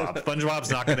SpongeBob. SpongeBob's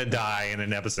not going to die in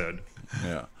an episode.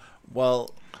 Yeah.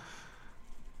 Well,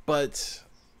 but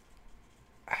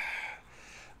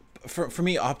for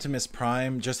me, Optimus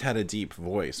Prime just had a deep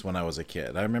voice when I was a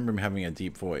kid. I remember him having a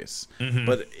deep voice. Mm-hmm.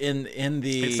 But in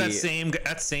the it's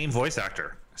that same voice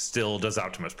actor still does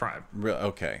Optimus Prime.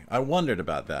 Okay, I wondered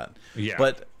about that. Yeah.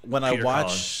 But when Peter I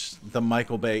watched the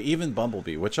Michael Bay, even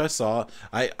Bumblebee, which I saw,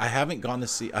 I haven't gone to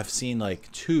see. I've seen like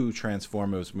 2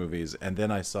 Transformers movies, and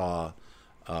then I saw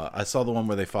the one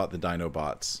where they fought the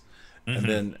Dinobots.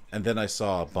 Mm-hmm. And then I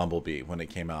saw Bumblebee when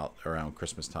it came out around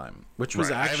Christmas time, which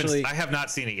was actually I have not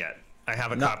seen it yet. I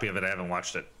have a copy of it. I haven't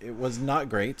watched it. It was not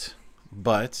great,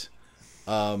 but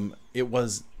it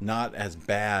was not as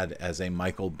bad as a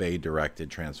Michael Bay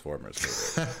directed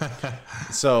Transformers movie.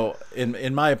 So,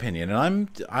 in my opinion, and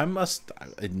I'm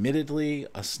admittedly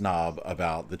a snob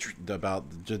about the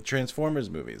Transformers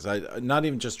movies. Not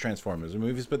even just Transformers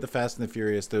movies, but the Fast and the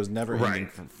Furious. Those never-ending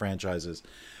franchises,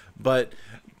 but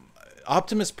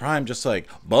Optimus Prime just like,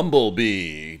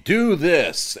 Bumblebee, do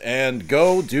this and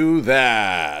go do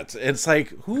that. It's like,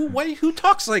 who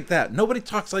talks like that? Nobody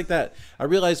talks like that. I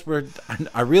realize we're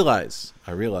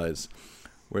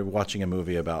watching a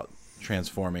movie about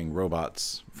transforming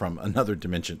robots from another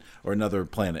dimension or another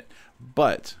planet.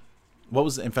 But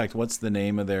what's the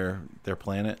name of their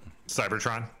planet?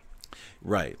 Cybertron.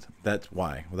 Right. That's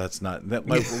why. Well, that's not that.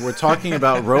 We're talking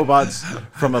about robots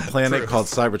from a planet called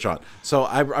Cybertron. So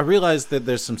I realize that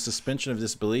there's some suspension of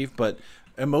disbelief, but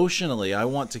emotionally, I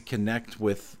want to connect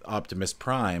with Optimus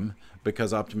Prime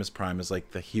because Optimus Prime is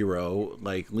like the hero,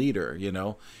 like leader.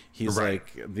 He's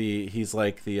like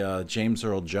the James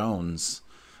Earl Jones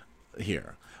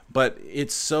here. But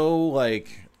it's so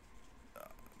like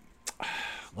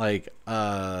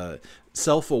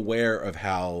self-aware of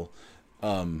how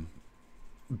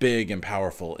big and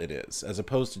powerful it is, as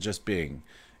opposed to just being,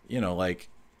 like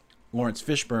Lawrence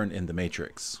Fishburne in The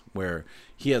Matrix, where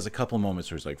he has a couple moments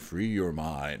where he's like, free your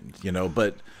mind,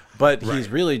 but he's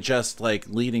really just like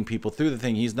leading people through the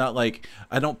thing. He's not like,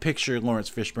 I don't picture Lawrence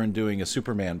Fishburne doing a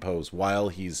Superman pose while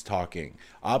he's talking.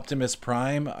 Optimus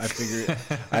Prime,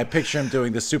 I picture him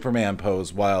doing the Superman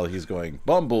pose while he's going,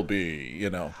 Bumblebee,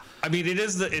 I mean,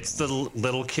 it's the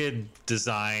little kid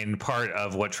design part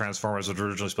of what Transformers was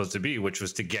originally supposed to be, which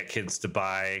was to get kids to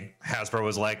buy. Hasbro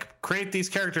was like, create these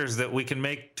characters that we can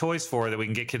make toys for, that we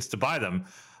can get kids to buy them.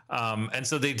 And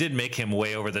so they did make him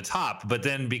way over the top. But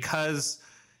then because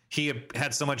he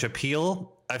had so much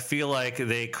appeal, I feel like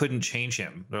they couldn't change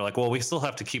him. They're like, well, we still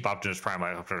have to keep Optimus Prime.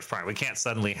 We can't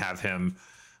suddenly have him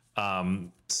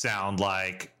sound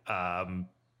like...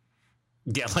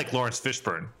 like Lawrence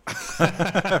Fishburne.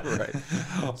 Right.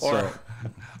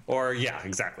 Or yeah,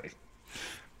 exactly.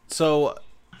 So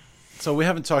we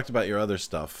haven't talked about your other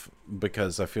stuff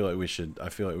because I feel like we should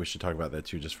talk about that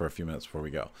too, just for a few minutes before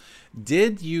we go.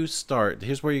 Did you start?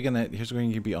 Here's where you're going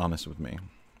to be honest with me,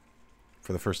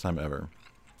 for the first time ever.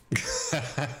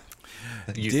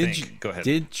 Go ahead.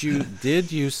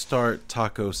 Did you start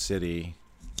Taco City,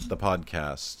 the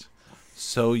podcast,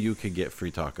 so you could get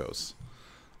free tacos?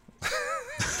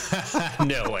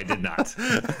 No, I did not.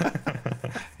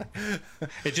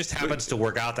 It just happens to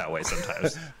work out that way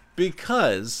sometimes.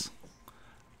 Because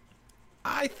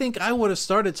I think I would have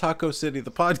started Taco City,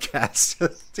 the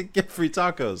podcast, to get free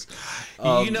tacos.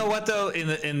 You know what, though?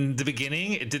 In the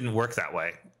beginning, it didn't work that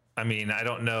way. I mean, I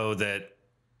don't know that.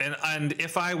 And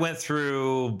if I went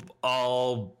through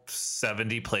all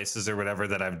 70 places or whatever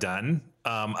that I've done,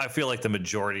 I feel like the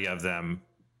majority of them,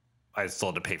 I still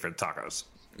had to pay for the tacos.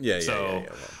 Yeah.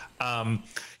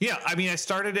 I mean, I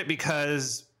started it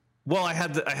because, well, I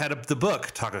had the book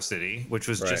Taco City, which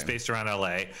was just based around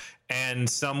LA, and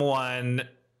someone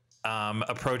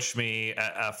approached me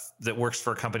that works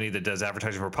for a company that does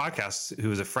advertising for podcasts,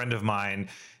 who is a friend of mine,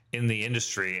 in the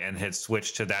industry and had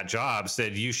switched to that job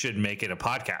said, you should make it a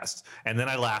podcast. And then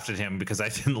I laughed at him because I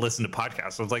didn't listen to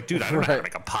podcasts. I was like, dude, I don't know how to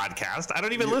make a podcast. I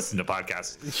don't even listen to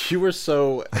podcasts. You were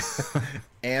so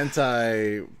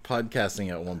anti-podcasting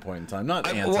at one point in time. Not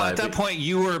anti. Well, at that point,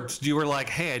 you were like,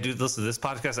 hey, I do listen to this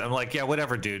podcast. I'm like, yeah,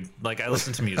 whatever, dude. Like, I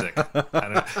listen to music.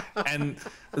 And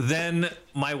then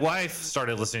my wife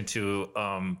started listening to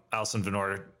Alison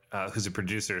Venor, who's a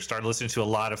producer, started listening to a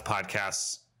lot of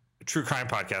podcasts, true crime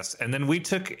podcasts. And then we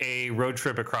took a road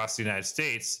trip across the United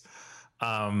States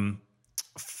because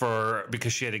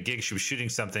she had a gig. She was shooting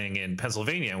something in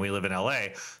Pennsylvania and we live in LA.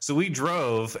 So we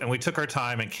drove and we took our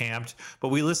time and camped, but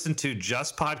we listened to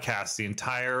just podcasts the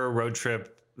entire road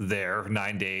trip there,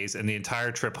 9 days, and the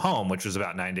entire trip home, which was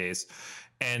about 9 days.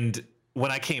 And when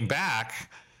I came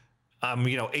back,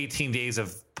 18 days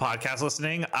of podcast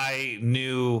listening, I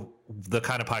knew the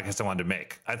kind of podcast I wanted to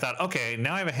make. I thought, okay,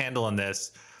 now I have a handle on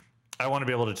this. I want to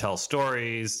be able to tell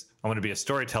stories. I want to be a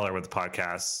storyteller with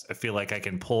podcasts. I feel like I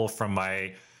can pull from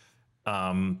my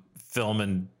film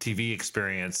and TV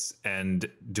experience and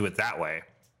do it that way.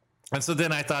 And so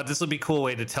then I thought this would be a cool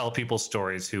way to tell people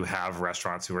stories who have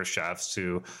restaurants, who are chefs,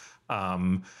 who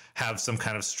have some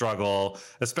kind of struggle,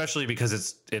 especially because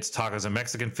it's tacos and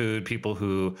Mexican food, people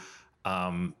who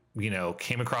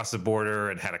came across the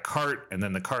border and had a cart, and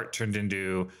then the cart turned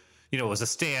into, it was a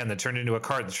stand that turned into a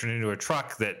cart that turned into a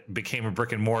truck that became a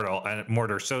brick and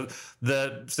mortar. So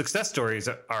the success stories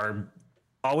are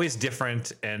always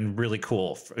different and really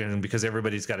cool, and because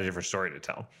everybody's got a different story to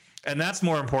tell, and that's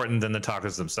more important than the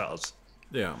tacos themselves.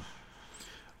 Yeah.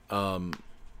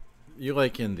 You're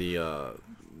like in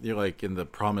the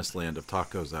promised land of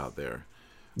tacos out there.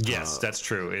 Yes, that's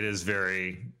true. It is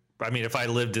very. I mean, if I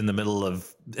lived in the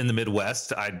Midwest,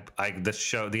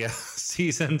 the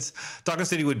seasons, Taco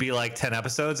City would be like 10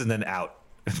 episodes and then out.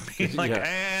 Be like,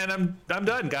 and I'm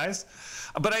done, guys.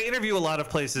 But I interview a lot of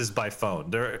places by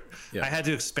phone. I had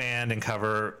to expand and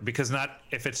cover, because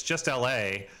if it's just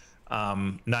LA,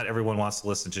 not everyone wants to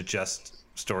listen to just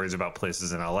stories about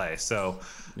places in LA. So,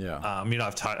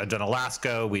 I've done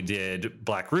Alaska. We did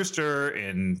Black Rooster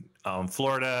in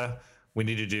Florida. We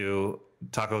need to do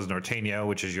Tacos Norteño,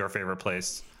 which is your favorite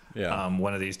place,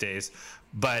 one of these days.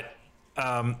 But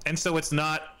and so it's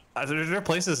not. There are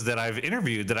places that I've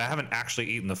interviewed that I haven't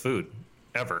actually eaten the food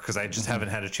ever, because I just haven't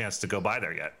had a chance to go by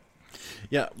there yet.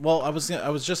 Yeah, well, I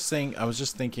was just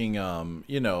thinking,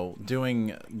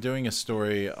 doing a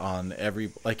story on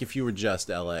every, like, if you were just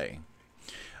LA,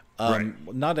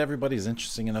 right. Not everybody's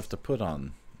interesting enough to put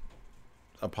on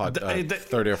a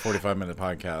 30 or 45-minute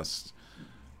podcast.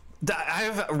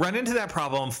 I've run into that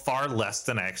problem far less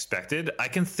than I expected. I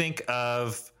can think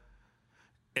of,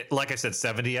 like I said,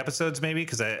 70 episodes maybe,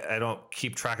 because I don't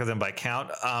keep track of them by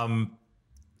count.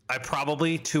 I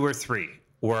probably 2 or 3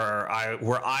 where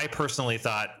I personally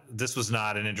thought this was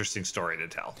not an interesting story to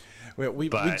tell. We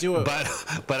do it,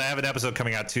 but I have an episode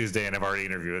coming out Tuesday and I've already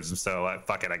interviewed it, and so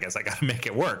fuck it, I guess I got to make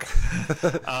it work.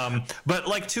 But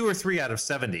like 2 or 3 out of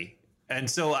 70. And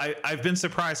so I've been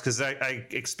surprised, because I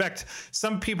expect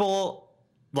some people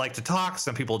like to talk,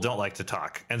 some people don't like to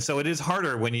talk. And so it is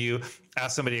harder when you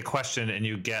ask somebody a question and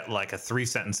you get like a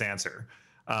 3-sentence answer,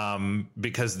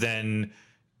 because then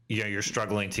you're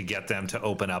struggling to get them to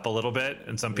open up a little bit.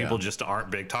 And some people just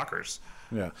aren't big talkers.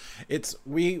 Yeah,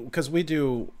 because we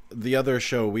do, the other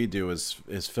show we do is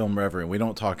Film Reverie, and we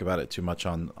don't talk about it too much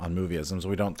on Movieisms.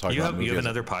 We don't talk about Movieisms. You have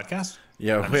another podcast?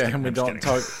 Yeah,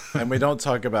 and we don't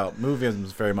talk about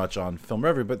Movieisms very much on Film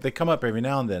Reverie, but they come up every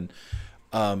now and then.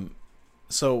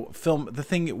 So the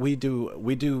thing we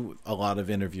do a lot of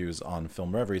interviews on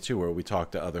Film Reverie too, where we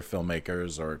talk to other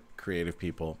filmmakers or creative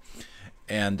people,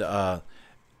 and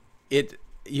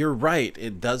you're right,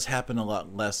 it does happen a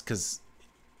lot less, because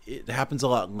it happens a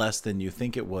lot less than you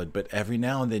think it would. But every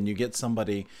now and then you get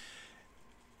somebody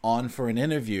on for an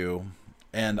interview,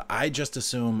 and I just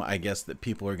assume, I guess, that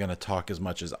people are going to talk as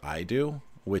much as I do,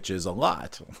 which is a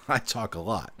lot. I talk a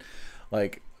lot.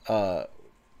 Like,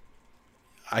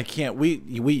 I can't,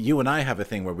 you and I have a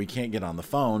thing where we can't get on the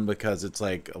phone, because it's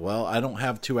like, well, I don't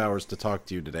have 2 hours to talk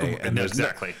to you today. And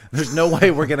there's no way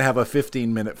we're going to have a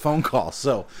 15-minute phone call.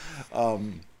 So,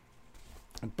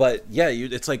 but yeah,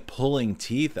 it's like pulling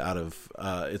teeth out of,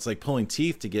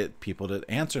 to get people to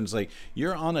answer. And it's like,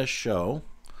 you're on a show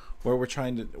where we're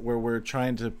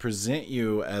trying to present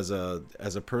you as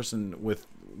a person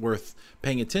worth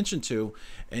paying attention to,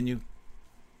 and you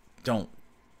don't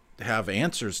have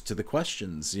answers to the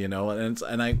questions,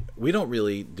 and we don't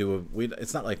really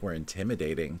it's not like we're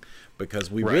intimidating, because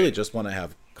we really just want to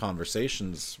have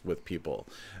conversations with people.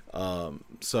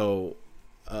 So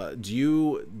do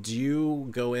you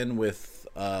go in with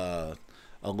a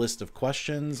list of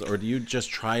questions, or do you just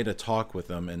try to talk with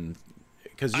them? And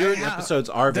because your episodes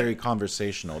are very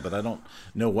conversational, but I don't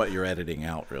know what you're editing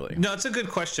out really. No, it's a good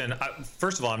question.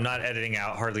 First of all, I'm not editing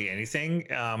out hardly anything.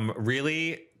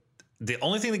 Really, the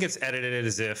only thing that gets edited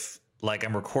is if like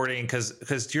I'm recording,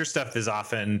 because your stuff is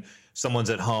often someone's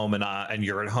at home and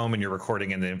you're at home and you're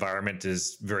recording and the environment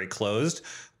is very closed.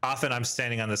 Often I'm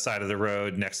standing on the side of the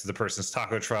road next to the person's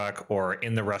taco truck or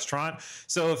in the restaurant.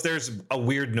 So if there's a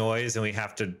weird noise and we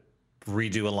have to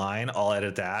redo a line, I'll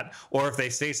edit that. Or if they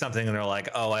say something and they're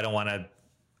like, I don't want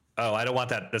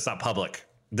that, that's not public,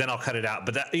 then I'll cut it out.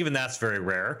 But even that's very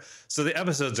rare. So the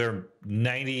episodes are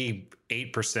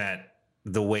 98%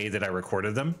 the way that I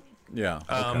recorded them. Yeah.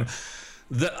 Okay.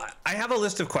 I have a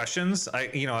list of questions.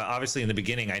 Obviously in the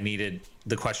beginning I needed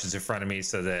the questions in front of me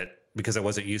because I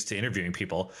wasn't used to interviewing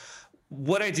people.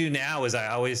 What I do now is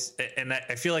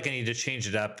I feel like I need to change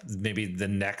it up maybe the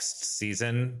next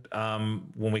season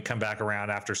when we come back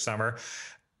around after summer.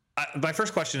 My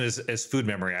first question is food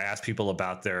memory. I ask people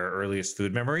about their earliest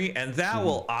food memory, and that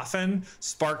will often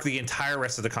spark the entire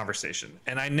rest of the conversation.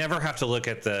 And I never have to look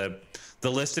at the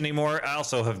list anymore. I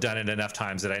also have done it enough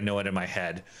times that I know it in my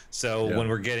head. So when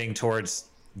we're getting towards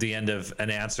the end of an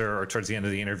answer or towards the end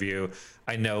of the interview,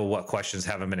 I know what questions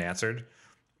haven't been answered.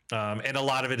 And a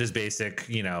lot of it is basic,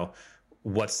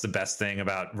 what's the best thing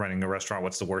about running a restaurant?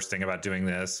 What's the worst thing about doing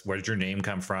this? Where did your name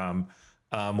come from?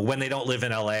 When they don't live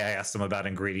in LA, I ask them about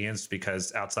ingredients,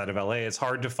 because outside of LA, it's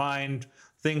hard to find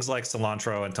things like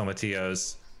cilantro and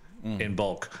tomatillos in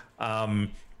bulk.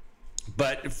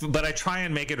 But I try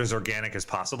and make it as organic as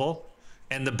possible.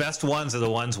 And the best ones are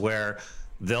the ones where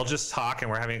they'll just talk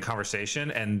and we're having a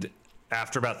conversation. And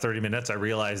after about 30 minutes, I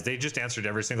realized they just answered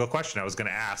every single question I was going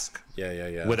to ask.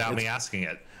 Yeah. Without me asking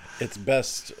it. It's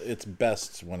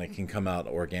best when it can come out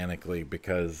organically,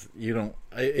 because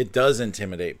it does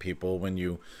intimidate people when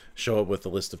you show up with a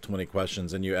list of 20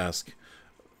 questions and you ask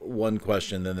one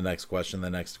question, then the next question,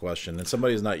 and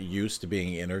somebody's not used to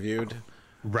being interviewed.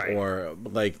 Right. Or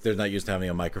like they're not used to having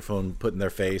a microphone put in their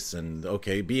face and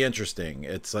be interesting.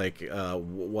 It's like,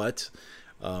 what?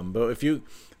 But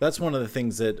that's one of the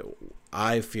things that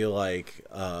I feel like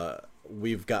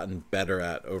we've gotten better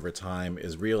at over time,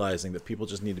 is realizing that people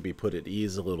just need to be put at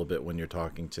ease a little bit when you're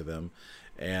talking to them.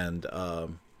 And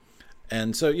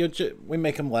so we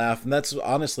make them laugh, and that's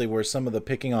honestly where some of the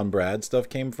picking on Brad stuff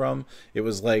came from. It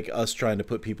was like us trying to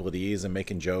put people at ease and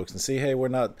making jokes and see, hey, we're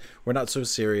not so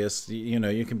serious.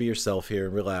 You can be yourself here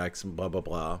and relax and blah blah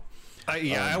blah.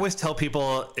 I always tell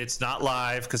people it's not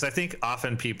live, because I think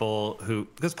often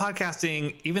because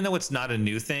podcasting, even though it's not a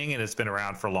new thing and it's been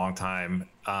around for a long time,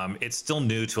 it's still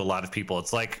new to a lot of people.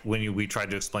 It's like when we tried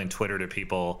to explain Twitter to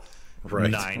people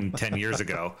 9-10 years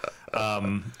ago,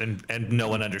 and no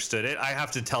one understood it. I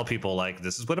have to tell people, like,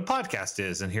 this is what a podcast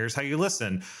is and here's how you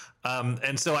listen.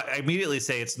 And so I immediately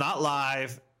say it's not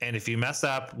live. And if you mess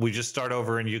up, we just start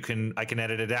over, and I can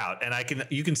edit it out. And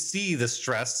you can see the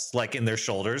stress, like, in their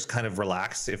shoulders kind of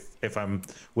relax if I'm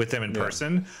with them in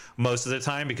person most of the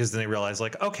time, because then they realize,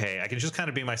 like, okay, I can just kind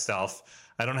of be myself.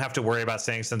 I don't have to worry about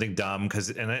saying something dumb,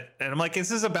 and I'm like, this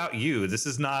is about you. This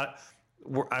is not,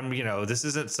 this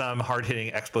isn't some hard hitting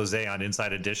expose on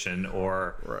Inside Edition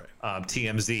or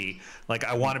TMZ. Like,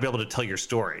 I want to be able to tell your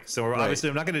story. So obviously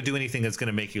I'm not going to do anything that's going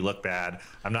to make you look bad.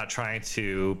 I'm not trying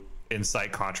to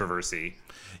incite controversy.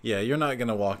 Yeah, you're not going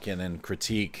to walk in and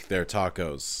critique their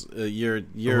tacos.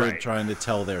 You're trying to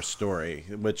tell their story,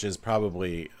 which is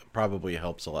probably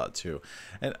helps a lot too.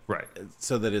 And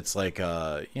so that it's like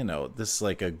this is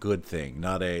like a good thing,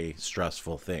 not a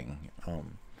stressful thing.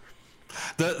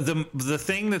 The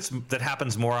thing that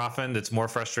happens more often, that's more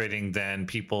frustrating than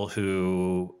people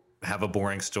who have a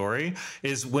boring story,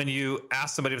 is when you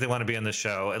ask somebody if they want to be on the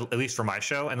show, at least for my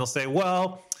show, and they'll say,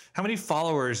 well, how many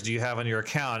followers do you have on your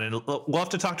account? And we'll have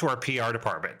to talk to our PR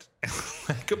department.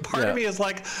 Part of me is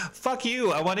like, fuck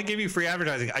you. I want to give you free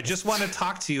advertising. I just want to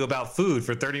talk to you about food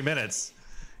for 30 minutes.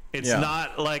 It's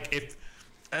not like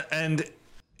and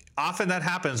often that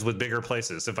happens with bigger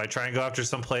places. If I try and go after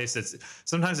some place,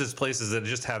 sometimes it's places that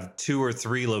just have 2 or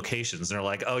 3 locations. And they're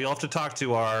like, oh, you'll have to talk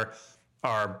to our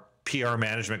PR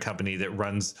management company that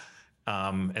runs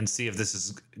and see if this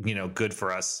is good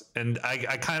for us. And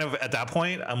I kind of, at that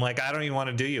point, I'm like, I don't even want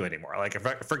to do you anymore. Like,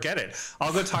 forget it.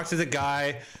 I'll go talk to the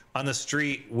guy on the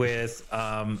street with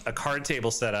a card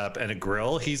table set up and a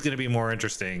grill. He's going to be more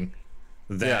interesting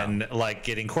than like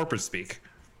getting corporate speak.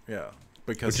 Yeah.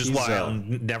 Which is why I'll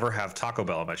never have Taco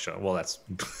Bell on my show. Well, that's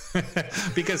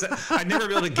because I'd never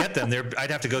be able to get them there.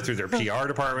 I'd have to go through their PR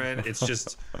department. It's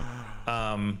just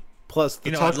Plus,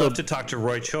 I'd love to talk to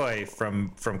Roy Choi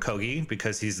from Kogi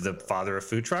because he's the father of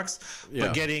food trucks. Yeah.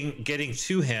 But getting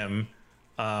to him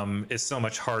is so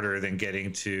much harder than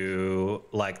getting to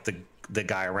like the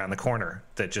guy around the corner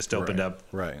that just opened up,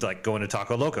 like going to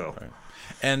Taco Loco. Right.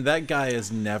 And that guy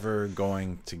is never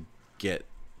going to get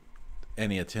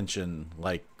any attention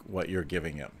like what you're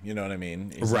giving him. You know what I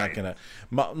mean? He's not gonna,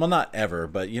 well, not ever,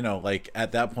 but like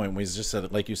at that point, we just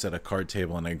said, like you said, a card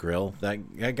table and a grill.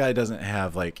 That guy doesn't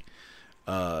have like,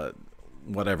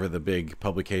 whatever the big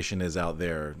publication is out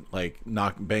there, like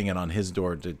banging on his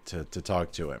door to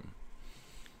talk to him.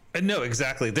 No,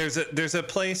 exactly. There's a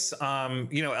place, LA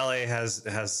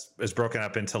is broken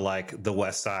up into like the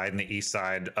west side and the east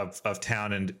side of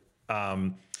town. And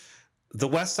the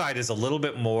west side is a little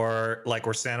bit more like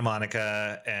where Santa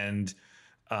Monica and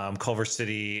Culver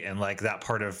City and like that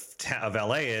part of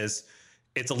LA is.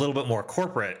 It's a little bit more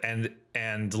corporate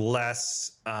and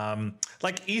less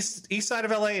like east side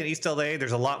of LA and East LA.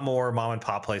 There's a lot more mom and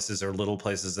pop places or little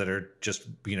places that are just,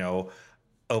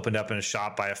 opened up in a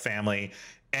shop by a family.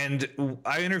 And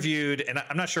I interviewed, and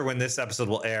I'm not sure when this episode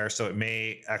will air, so it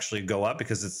may actually go up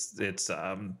because it's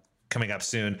coming up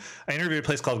soon. I interviewed a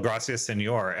place called Gracias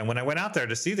Senor, and when I went out there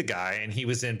to see the guy, and he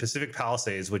was in Pacific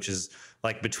Palisades, which is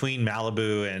like between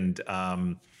Malibu and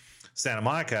Santa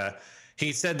Monica,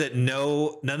 he said that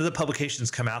none of the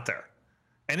publications come out there,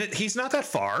 and he's not that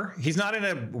far. He's not in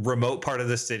a remote part of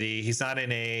the city. He's not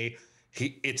in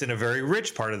it's in a very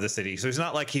rich part of the city, so he's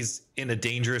not like he's in a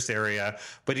dangerous area.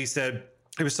 But he said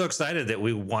he was so excited that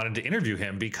we wanted to interview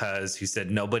him because he said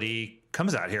nobody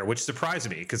comes out here, which surprised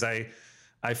me because I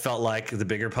felt like the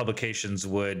bigger publications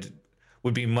would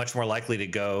be much more likely to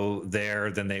go there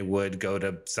than they would go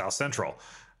to South Central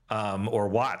or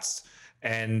Watts.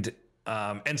 And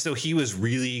so he was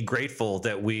really grateful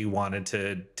that we wanted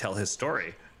to tell his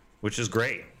story, which is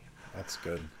great. That's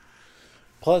good.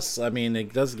 Plus, I mean,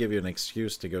 it does give you an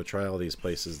excuse to go try all these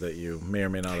places that you may or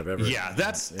may not have ever. Yeah,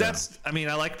 that's. I mean,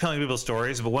 I like telling people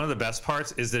stories, but one of the best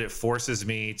parts is that it forces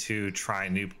me to try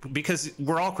new, because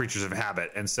we're all creatures of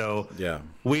habit, and so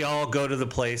we all go to the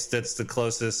place that's the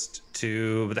closest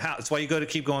to the house. That's why you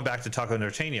keep going back to Taco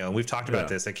Norteño, and we've talked about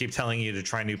this. I keep telling you to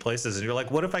try new places, and you're like,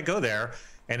 "What if I go there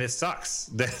and it sucks?"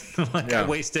 Then I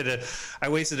wasted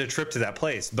a trip to that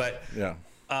place, but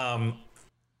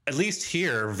at least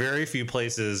here, very few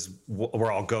places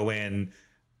where I'll go in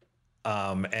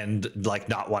and like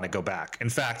not want to go back. In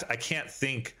fact, I can't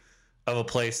think of a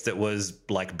place that was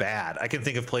like bad. I can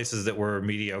think of places that were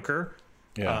mediocre,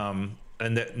 and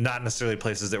that not necessarily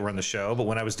places that were on the show. But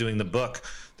when I was doing the book,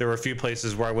 there were a few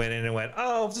places where I went in and went,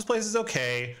 "Oh, this place is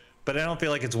okay," but I don't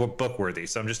feel like it's book worthy,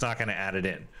 so I'm just not going to add it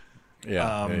in.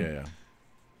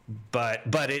 But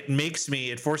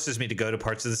it forces me to go to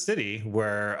parts of the city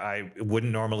where I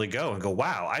wouldn't normally go and go,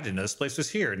 wow, I didn't know this place was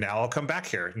here. Now I'll come back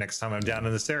here next time I'm down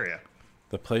in this area.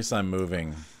 The place I'm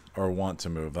moving or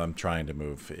I'm trying to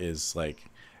move is like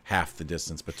half the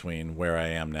distance between where I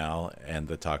am now and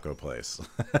the taco place.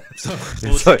 So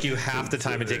it'll take you half the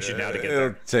time it takes you now to get there.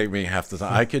 It'll take me half the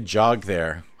time. I could jog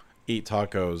there, eat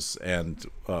tacos, and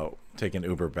take an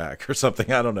Uber back or something.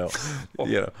 I don't know.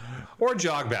 Or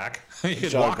jog back. You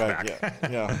could walk back.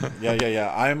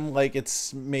 Yeah. I'm like,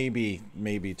 it's maybe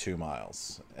 2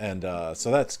 miles, and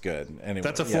so that's good. Anyway,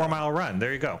 that's a 4 mile run.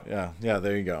 There you go. Yeah.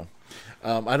 There you go.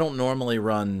 I don't normally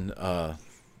run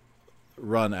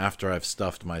after I've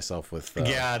stuffed myself with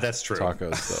that's true.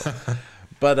 Tacos.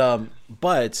 So.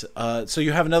 But so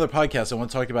you have another podcast. I want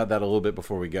to talk about that a little bit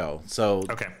before we go. So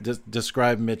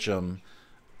describe Mitchum.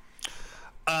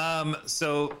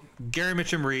 So Gary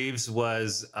Mitchum Reeves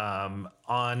was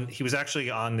he was actually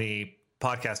on the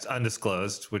podcast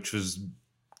Undisclosed, which was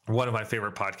one of my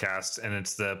favorite podcasts, and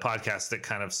it's the podcast that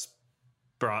kind of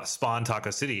spawned Taco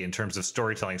City in terms of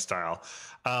storytelling style.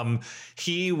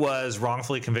 He was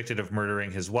wrongfully convicted of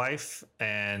murdering his wife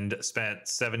and spent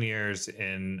 7 years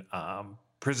in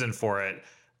prison for it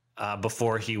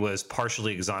before he was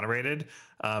partially exonerated.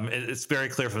 It's very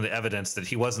clear from the evidence that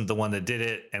he wasn't the one that did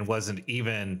it and wasn't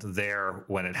even there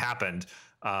when it happened,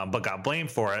 but got blamed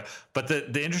for it. But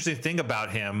the interesting thing about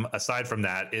him, aside from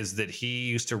that, is that he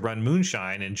used to run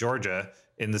moonshine in Georgia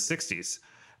in the 60s.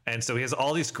 And so he has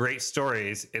all these great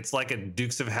stories. It's like a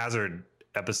Dukes of Hazzard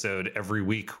episode every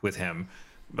week with him,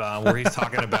 where he's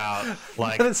talking about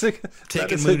like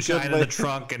taking moonshine in the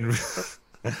trunk and...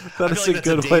 That's a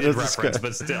good way to describe it,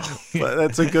 but still.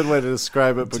 That's a good way to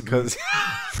describe it because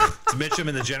it's Mitchum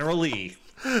and the General Lee.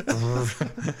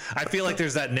 I feel like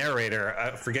there's that narrator.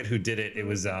 I forget who did it. It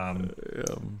was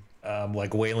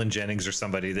like Waylon Jennings or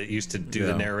somebody that used to do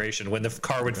the narration when the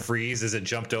car would freeze as it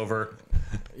jumped over.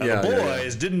 The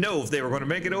boys didn't know if they were going to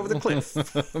make it over the cliff.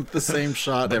 The same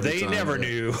shot but every they time. never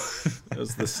knew. It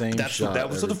was the same shot. That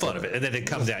was the fun of it. And then it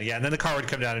comes down. Yeah, and then the car would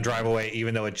come down and drive away,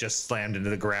 even though it just slammed into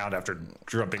the ground after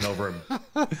jumping over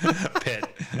a pit.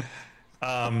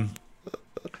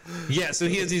 Yeah, so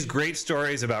he has these great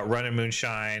stories about running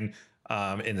moonshine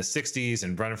in the 60s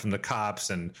and running from the cops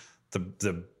and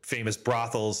the famous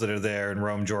brothels that are there in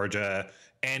Rome, Georgia.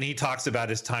 And he talks about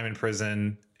his time in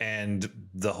prison and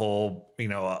the whole, you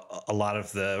know, a lot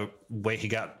of the way he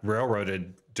got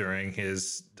railroaded during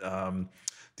his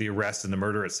the arrest and the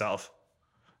murder itself.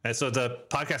 And so the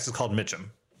podcast is called Mitchum.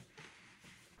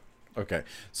 Okay,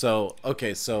 so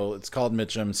it's called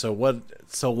Mitchum.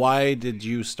 So why did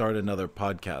you start another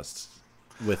podcast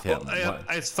with him? Well,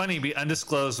 it's funny.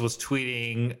 Undisclosed was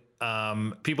tweeting.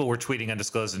 People were tweeting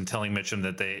Undisclosed and telling Mitchum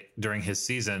that during his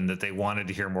season that they wanted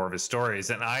to hear more of his stories.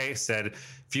 And I said,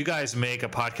 if you guys make a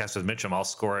podcast with Mitchum, I'll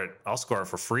score it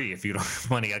for free. If you don't have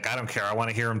money, like, I don't care. I want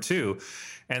to hear him too.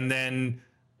 And then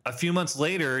a few months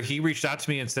later, he reached out to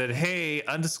me and said, hey,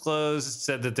 Undisclosed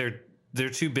said that they're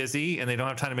too busy and they don't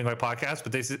have time to make my podcast,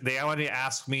 but they wanted to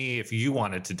ask me if you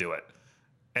wanted to do it.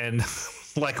 And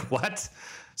like, what?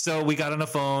 So we got on the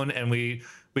phone and we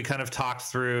kind of talked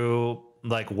through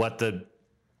like what the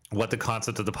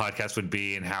concept of the podcast would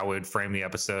be and how it would frame the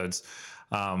episodes.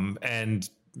 And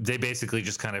they basically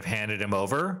just kind of handed him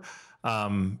over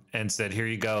and said, here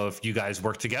you go, if you guys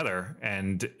work together.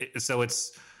 And so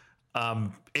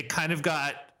it kind of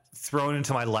got thrown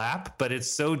into my lap, but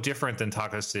it's so different than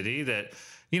Taco City that,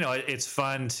 you know, it's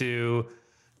fun to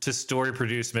story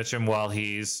produce Mitchum while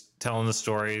he's telling the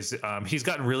stories. He's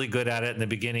gotten really good at it. In the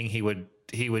beginning, he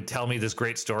would tell me this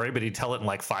great story, but he'd tell it in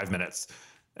like 5 minutes.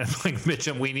 And like,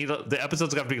 Mitchum, the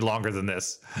episodes got to be longer than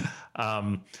this.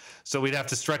 So we'd have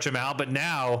to stretch him out. But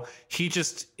now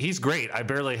he's great. I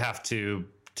barely have to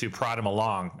prod him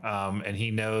along. And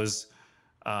he knows,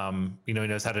 he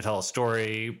knows how to tell a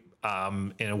story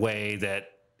in a way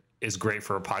that is great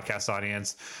for a podcast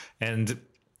audience. And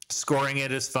scoring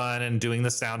it is fun, and doing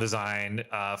the sound design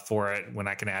for it when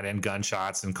I can add in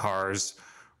gunshots and cars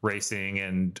racing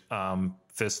and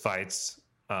fist fights.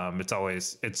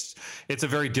 It's a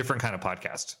very different kind of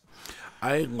podcast.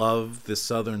 I love the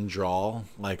Southern drawl.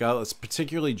 Like, it's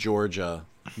particularly Georgian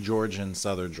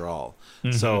Southern drawl.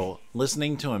 Mm-hmm. So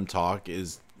listening to him talk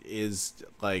is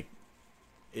like,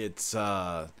 it's,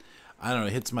 I don't know,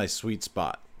 it hits my sweet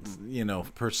spot, you know,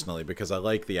 personally, because I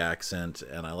like the accent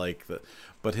and I like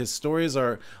but his stories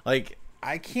are like,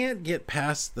 I can't get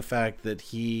past the fact that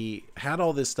he had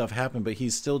all this stuff happen, but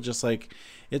he's still just like,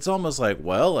 it's almost like,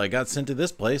 well, I got sent to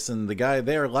this place and the guy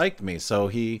there liked me, so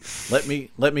he let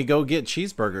me go get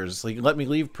cheeseburgers. Like, let me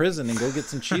leave prison and go get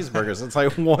some cheeseburgers. It's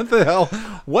like, what the hell?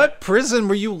 What prison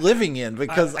were you living in?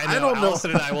 Because I don't know.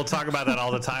 Allison and I will talk about that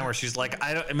all the time, where she's like,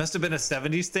 it must have been a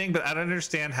 70s thing, but I don't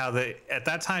understand how at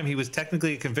that time he was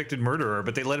technically a convicted murderer,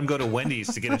 but they let him go to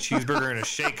Wendy's to get a cheeseburger and a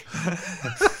shake.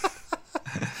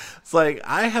 It's like,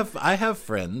 I have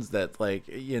friends that, like,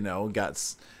 you know,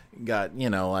 got, you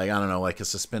know, like, I don't know, like a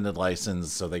suspended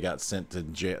license, so they got sent to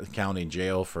county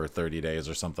jail for 30 days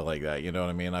or something like that. You know what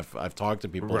I mean? I've talked to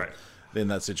people in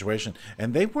that situation,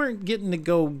 and they weren't getting to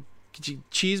go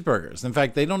cheeseburgers. In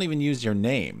fact, they don't even use your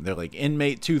name. They're like,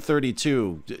 inmate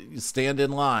 232, stand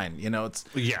in line. You know, it's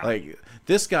like,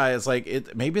 this guy is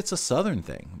like, maybe it's a Southern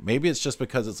thing. Maybe it's just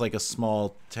because it's like a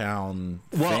small town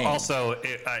thing. Also,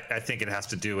 I think it has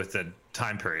to do with the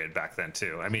time period back then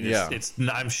too. I mean,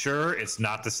 I'm sure it's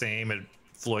not the same at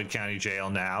Floyd County Jail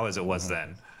now as it was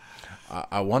then.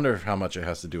 I wonder how much it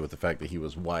has to do with the fact that he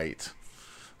was white.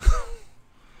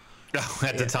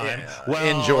 At the time,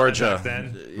 in Georgia, back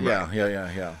then.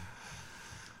 Yeah.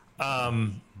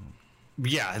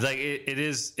 Yeah, like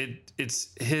it's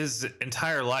his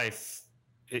entire life.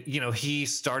 You know, he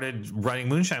started running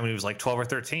moonshine when he was like 12 or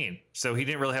 13, so he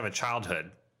didn't really have a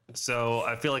childhood. So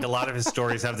I feel like a lot of his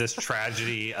stories have this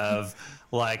tragedy of,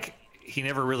 like, he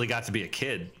never really got to be a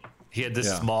kid. He had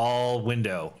this small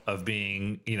window of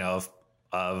being, you know,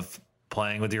 of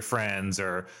playing with your friends,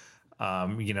 or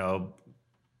you know,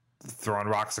 throwing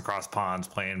rocks across ponds,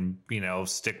 playing, you know,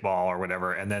 stickball or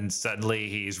whatever, and then suddenly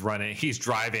he's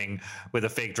driving with a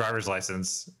fake driver's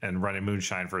license and running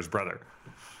moonshine for his brother.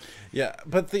 Yeah,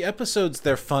 but the episodes,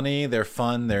 they're funny, they're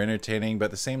fun, they're entertaining, but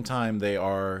at the same time,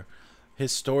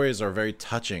 his stories are very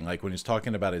touching. Like when he's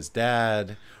talking about his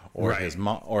dad or his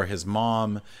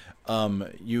mom,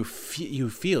 you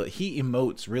feel it. He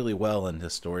emotes really well in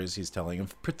his stories he's telling.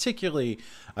 And particularly,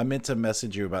 I meant to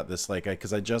message you about this, like,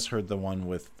 because I just heard the one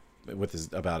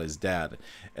about his dad.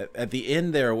 At the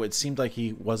end there, it seemed like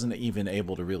he wasn't even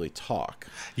able to really talk.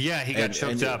 Yeah, he got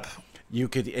choked up. you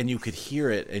could hear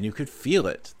it and you could feel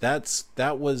it.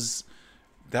 That was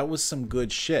some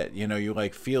good shit. You know, you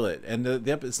like feel it, and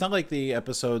it's not like the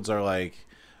episodes are like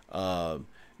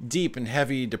deep and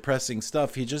heavy, depressing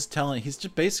stuff. He's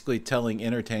just basically telling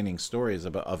entertaining stories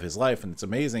of his life, and it's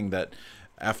amazing that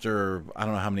after I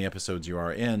don't know how many episodes you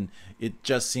are in, it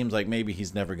just seems like maybe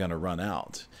he's never going to run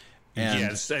out. And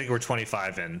I think we're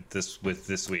 25 in this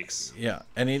week's. Yeah,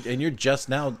 and you're just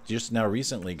now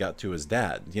recently got to his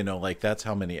dad. You know, like that's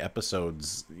how many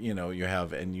episodes you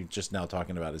have, and you're just now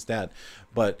talking about his dad.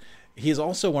 But he's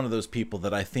also one of those people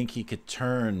that I think he could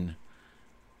turn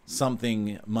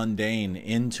something mundane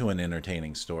into an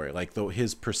entertaining story. Like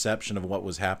his perception of what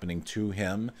was happening to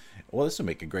him. Well, this would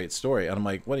make a great story. And I'm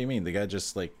like, what do you mean? The guy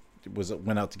just like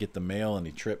went out to get the mail and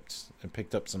he tripped and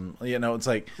picked up some, it's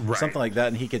like something like that,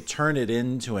 and he could turn it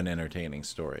into an entertaining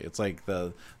story. It's like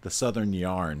the Southern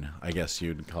yarn, I guess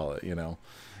you'd call it.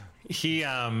 He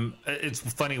it's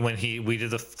funny when we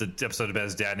did the episode about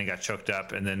his dad and he got choked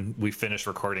up, and then we finished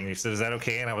recording. He said, "Is that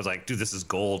okay?" And I was like, "Dude, this is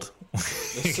gold."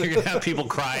 You're gonna have people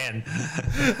crying.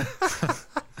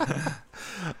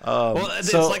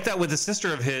 It's like that with the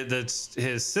sister of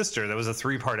his sister. That was a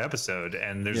 3-part episode,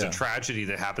 and there's a tragedy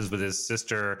that happens with his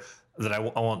sister that I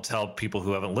won't tell people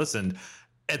who haven't listened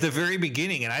at the very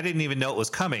beginning, and I didn't even know it was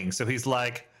coming. So he's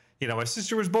like, my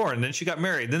sister was born, then she got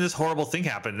married, then this horrible thing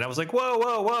happened, and I was like,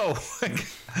 whoa, like,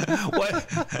 what?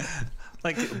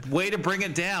 Like, way to bring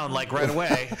it down, like right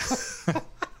away.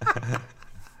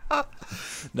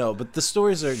 No, but the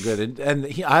stories are good, and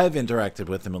I've interacted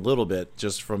with him a little bit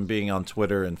just from being on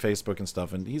Twitter and Facebook and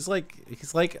stuff, and he's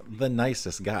like the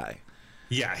nicest guy.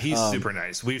 Yeah, he's super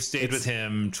nice. We've stayed with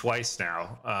him twice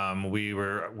now.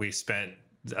 We spent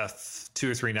 2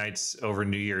 or 3 nights over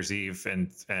New Year's Eve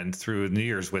and through New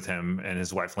Year's with him and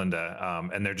his wife Linda,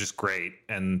 and they're just great,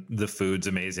 and the food's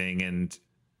amazing, and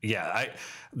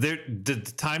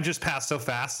the time just passed so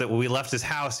fast that when we left his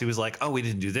house, he was like, "Oh, we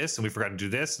didn't do this, and we forgot to do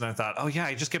this," and I thought, "Oh yeah,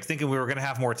 I just kept thinking we were going to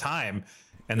have more time,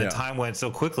 and the time went so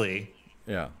quickly."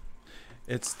 Yeah,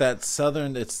 it's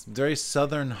very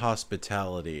Southern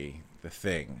hospitality, the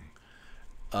thing,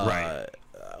 right?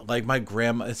 Like my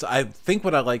grandma, I think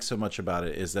what I like so much about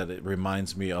it is that it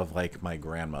reminds me of like my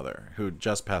grandmother, who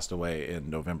just passed away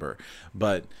in November,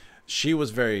 but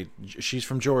she's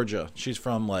from Georgia. She's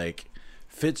from like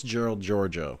Fitzgerald,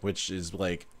 Georgia, which is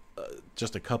like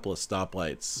just a couple of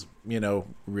stoplights,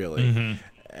 really. Mm-hmm.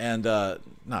 And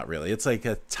not really. It's like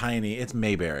it's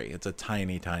Mayberry. It's a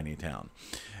tiny, tiny town.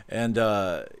 And,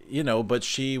 but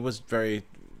she was very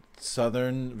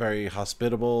Southern, very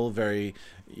hospitable, very,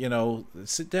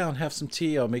 sit down, have some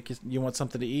tea. I'll make you want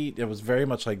something to eat. It was very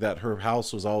much like that. Her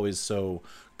house was always so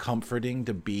comforting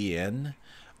to be in.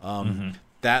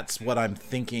 That's what I'm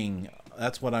thinking.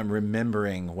 That's what I'm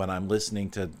remembering when I'm listening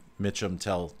to Mitchum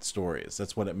tell stories.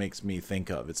 That's what it makes me think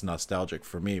of. It's nostalgic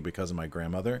for me because of my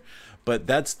grandmother. But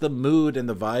that's the mood and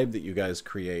the vibe that you guys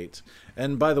create.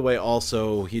 And by the way,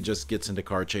 also, he just gets into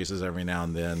car chases every now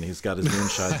and then. He's got his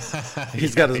moonshine.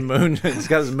 He's got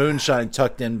his moonshine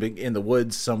tucked in the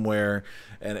woods somewhere,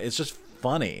 and it's just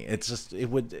funny. It's just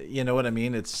you know what I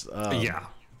mean? It's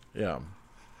yeah.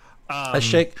 I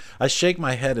shake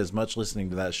my head as much listening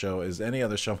to that show as any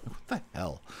other show. What the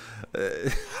hell?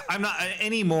 I'm not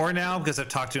anymore now because I've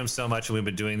talked to him so much, and we've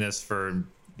been doing this for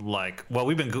I've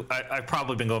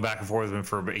probably been going back and forth with him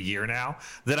for a year now,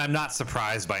 that I'm not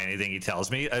surprised by anything he tells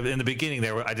me. In the beginning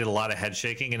I did a lot of head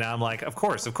shaking, and now I'm like, of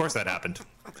course that happened.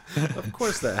 Of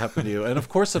course that happened to you, and of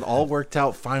course it all worked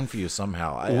out fine for you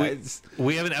somehow.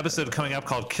 We have an episode coming up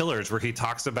called Killers where he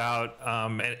talks about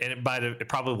and it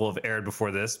probably will have aired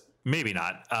before this, maybe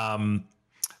not,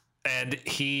 and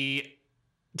he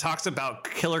talks about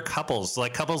killer couples,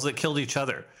 like couples that killed each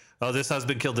other. Oh, this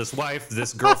husband killed this wife,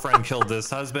 this girlfriend killed this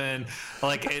husband,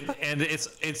 and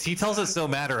it's he tells it so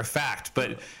matter of fact,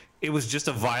 but it was just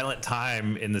a violent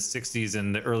time in the 60s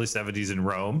and the early 70s in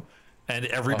Rome, and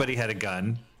everybody had a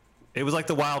gun. It was like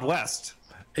the Wild West.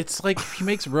 It's like he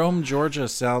makes Rome, Georgia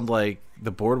sound like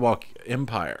the Boardwalk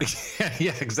Empire.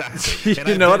 Yeah, exactly.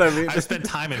 And what I mean? I've spent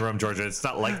time in Rome, Georgia. It's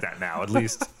not like that now, at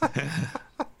least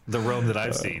the Rome that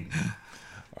I've seen.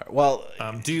 Well,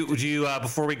 do you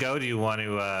before we go, do you want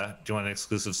an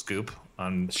exclusive scoop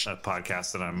on a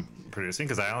podcast that I'm producing?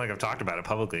 Because I don't think I've talked about it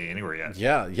publicly anywhere yet.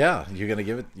 Yeah. You're gonna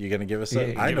give us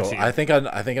a. I know. I think I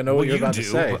know what you're about to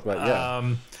say. But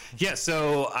yeah.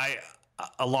 So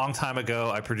a long time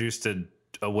ago, I produced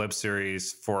a web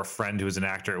series for a friend who was an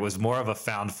actor. It was more of a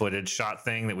found footage shot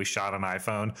thing that we shot on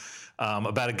iPhone,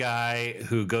 about a guy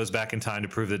who goes back in time to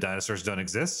prove that dinosaurs don't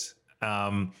exist.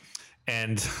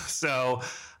 And so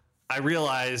I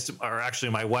realized, or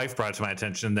actually my wife brought to my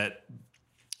attention, that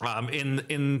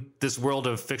in this world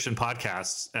of fiction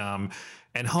podcasts,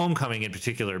 and Homecoming in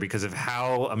particular, because of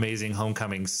how amazing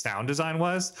Homecoming's sound design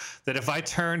was, that if I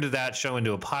turned that show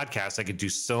into a podcast, I could do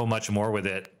so much more with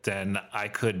it than I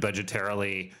could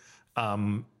budgetarily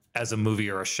as a movie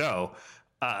or a show.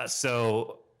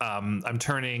 So I'm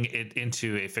turning it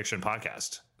into a fiction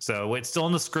podcast. So it's still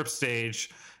in the script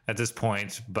stage at this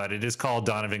point, but it is called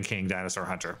Donovan King, Dinosaur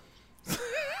Hunter.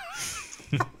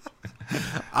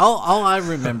 All I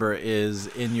remember is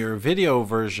in your video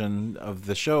version of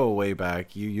the show way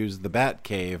back, you used the Bat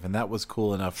Cave, and that was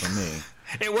cool enough for me.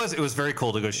 It was very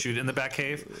cool to go shoot in the Bat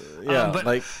Cave. Yeah, but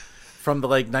like from the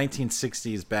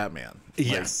 1960s Batman.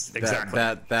 Yes, exactly.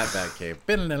 That Bat Cave.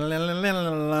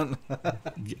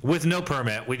 With no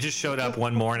permit, we just showed up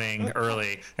one morning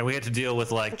early, and we had to deal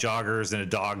with like joggers and a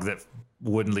dog that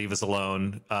wouldn't leave us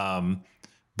alone.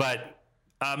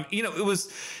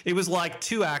 It was like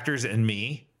 2 actors and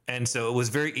me, and so it was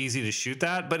very easy to shoot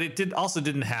that. But it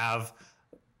didn't have,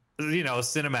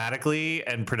 cinematically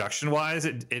and production wise,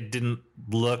 it didn't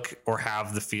look or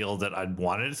have the feel that I'd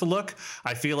wanted it to look.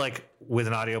 I feel like with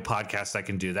an audio podcast, I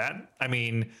can do that. I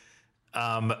mean,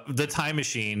 the time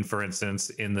machine, for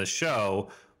instance, in the show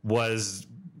was,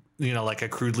 like a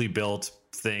crudely built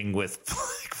thing with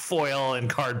like foil and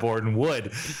cardboard and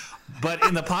wood. But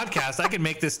in the podcast, I can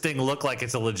make this thing look like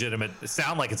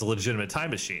sound like it's a legitimate time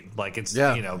machine. Like it's,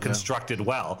 constructed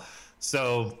well.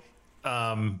 So,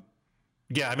 I'm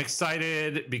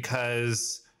excited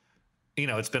because,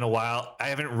 it's been a while. I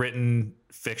haven't written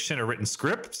fiction or written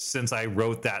script since I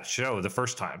wrote that show the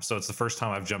first time. So it's the first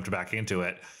time I've jumped back into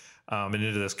it, and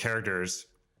into those characters.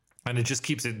 And it just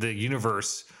keeps the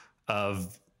universe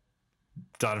of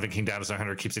Donovan King, Dinosaur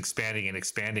Hunter keeps expanding and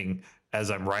expanding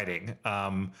as I'm writing.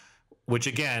 Which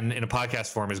again, in a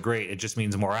podcast form is great. It just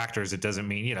means more actors. It doesn't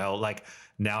mean, like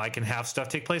now I can have stuff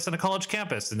take place on a college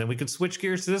campus and then we can switch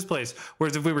gears to this place.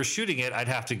 Whereas if we were shooting it, I'd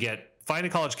have to find a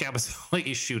college campus, let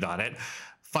you shoot on it,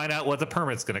 find out what the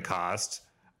permit's going to cost.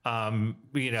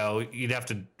 You'd have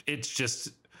to, it's just,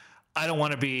 I don't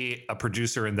want to be a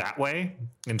producer in that way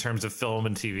in terms of film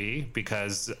and TV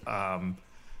because I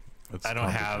don't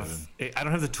have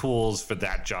the tools for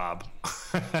that job.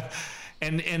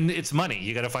 And it's money.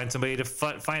 You got to find somebody to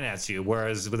finance you.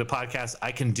 Whereas with a podcast,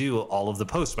 I can do all of the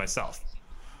posts myself.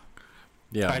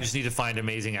 Yeah. I just need to find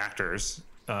amazing actors.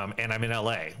 And I'm in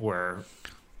LA where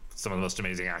some of the most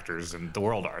amazing actors in the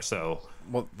world are. So,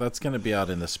 well, that's going to be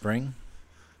out in the spring.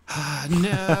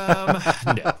 No.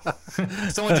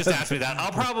 Someone just asked me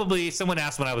that. Someone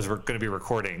asked when I was going to be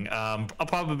recording. I'll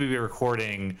probably be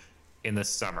recording in the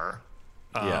summer.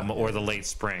 Or the late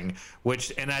spring,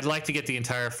 and I'd like to get the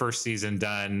entire first season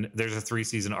done. There's a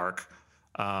 3-season arc.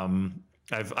 I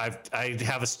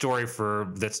have a story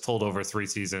that's told over 3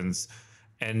 seasons,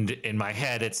 and in my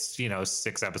head, it's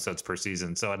 6 episodes per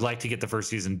season. So I'd like to get the first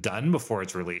season done before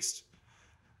it's released.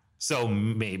 So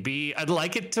maybe I'd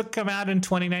like it to come out in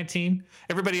 2019.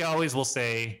 Everybody always will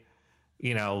say,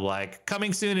 like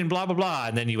coming soon and blah blah blah,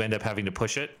 and then you end up having to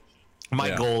push it.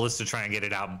 My goal is to try and get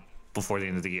it out before the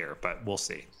end of the year, but we'll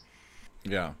see.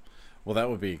 Yeah. Well, that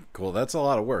would be cool. That's a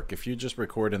lot of work. If you just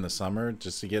record in the summer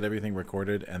just to get everything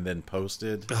recorded and then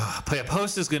posted.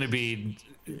 Post is going to be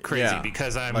crazy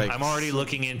because I'm already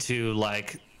looking into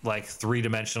like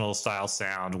 3-dimensional style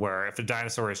sound where if a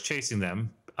dinosaur is chasing them,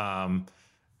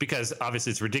 because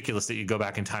obviously it's ridiculous that you go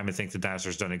back in time and think the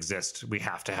dinosaurs don't exist. We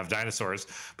have to have dinosaurs.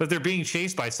 But if they're being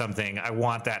chased by something, I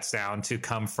want that sound to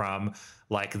come from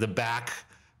like the back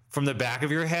of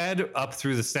your head up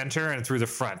through the center and through the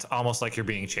front, almost like you're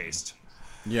being chased.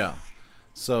 Yeah.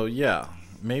 So,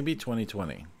 maybe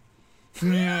 2020.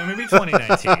 Yeah, maybe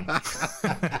 2019.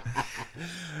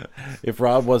 If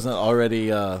Rob wasn't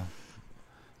already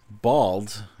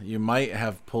bald, you might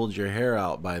have pulled your hair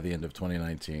out by the end of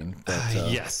 2019.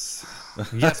 But, yes,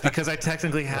 because I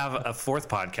technically have a 4th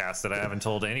podcast that I haven't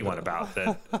told anyone about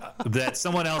that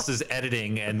someone else is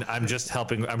editing, and I'm just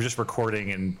helping. I'm just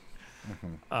recording and.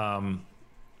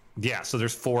 So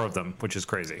there's 4 of them, which is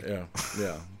crazy.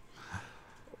 Yeah.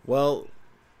 Well,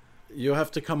 you have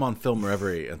to come on Film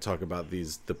Reverie and talk about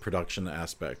the production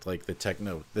aspect, like the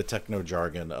techno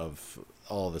jargon of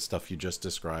all the stuff you just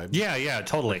described. Yeah,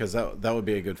 totally. Because that would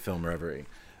be a good Film Reverie.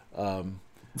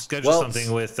 Schedule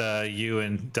something with you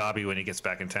and Dobby when he gets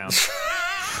back in town.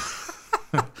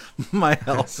 My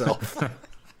hell self.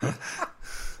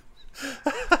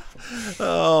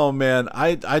 Oh man,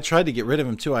 I tried to get rid of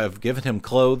him too. I've given him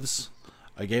clothes.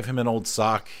 I gave him an old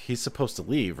sock. He's supposed to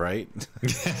leave, right?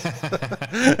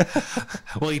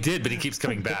 Well, he did, but he keeps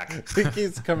coming back. He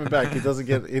keeps coming back. He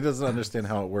doesn't understand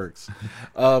how it works.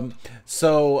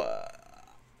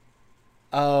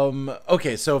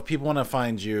 Okay, so if people want to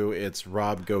find you, it's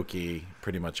Rob Gokee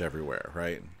pretty much everywhere,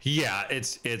 right? Yeah,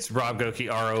 it's Rob Gokee,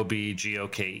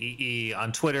 ROBGOKEE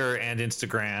on Twitter and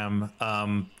Instagram.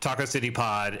 Taco City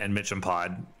Pod and Mitchum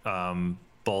Pod,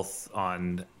 both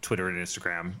on Twitter and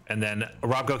Instagram. And then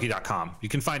robgokee.com. You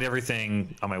can find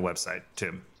everything on my website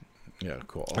too. Yeah,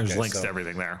 cool. There's links to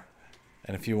everything there.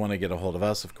 And if you want to get a hold of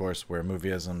us, of course, we're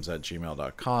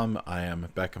movieisms@gmail.com. I am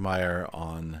Becca Meyer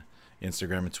on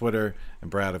Instagram and Twitter,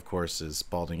 and Brad, of course, is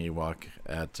Balding Ewok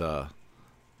at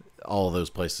all of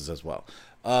those places as well.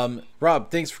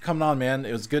 Rob, thanks for coming on, man.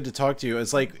 It was good to talk to you.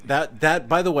 It's like that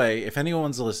by the way, if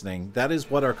anyone's listening, that is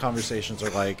what our conversations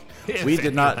are like. We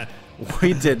did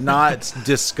not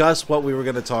discuss what we were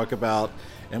going to talk about,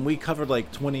 and we covered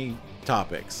like 20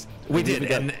 topics. We did,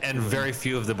 and very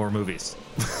few of them were movies.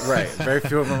 Right, very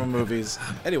few of them were movies.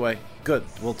 Anyway, good.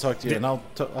 We'll talk to you, and I'll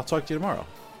talk to you tomorrow.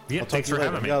 Yeah, thanks for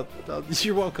having me.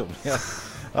 You're welcome. Yeah,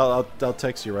 I'll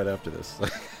text you right after this.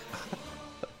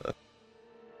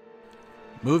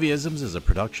 Movieisms is a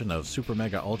production of Super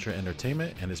Mega Ultra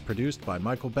Entertainment and is produced by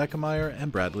Michael Beckemeyer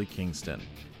and Bradley Kingston.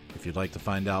 If you'd like to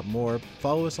find out more,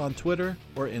 follow us on Twitter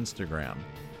or Instagram.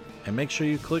 And make sure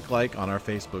you click like on our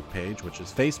Facebook page, which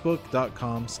is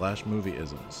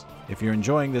facebook.com/movieisms. If you're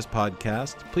enjoying this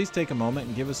podcast, please take a moment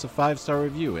and give us a 5-star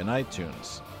review in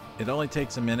iTunes. It only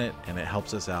takes a minute, and it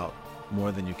helps us out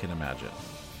more than you can imagine.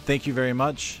 Thank you very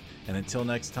much, and until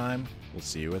next time, we'll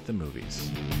see you at the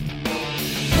movies.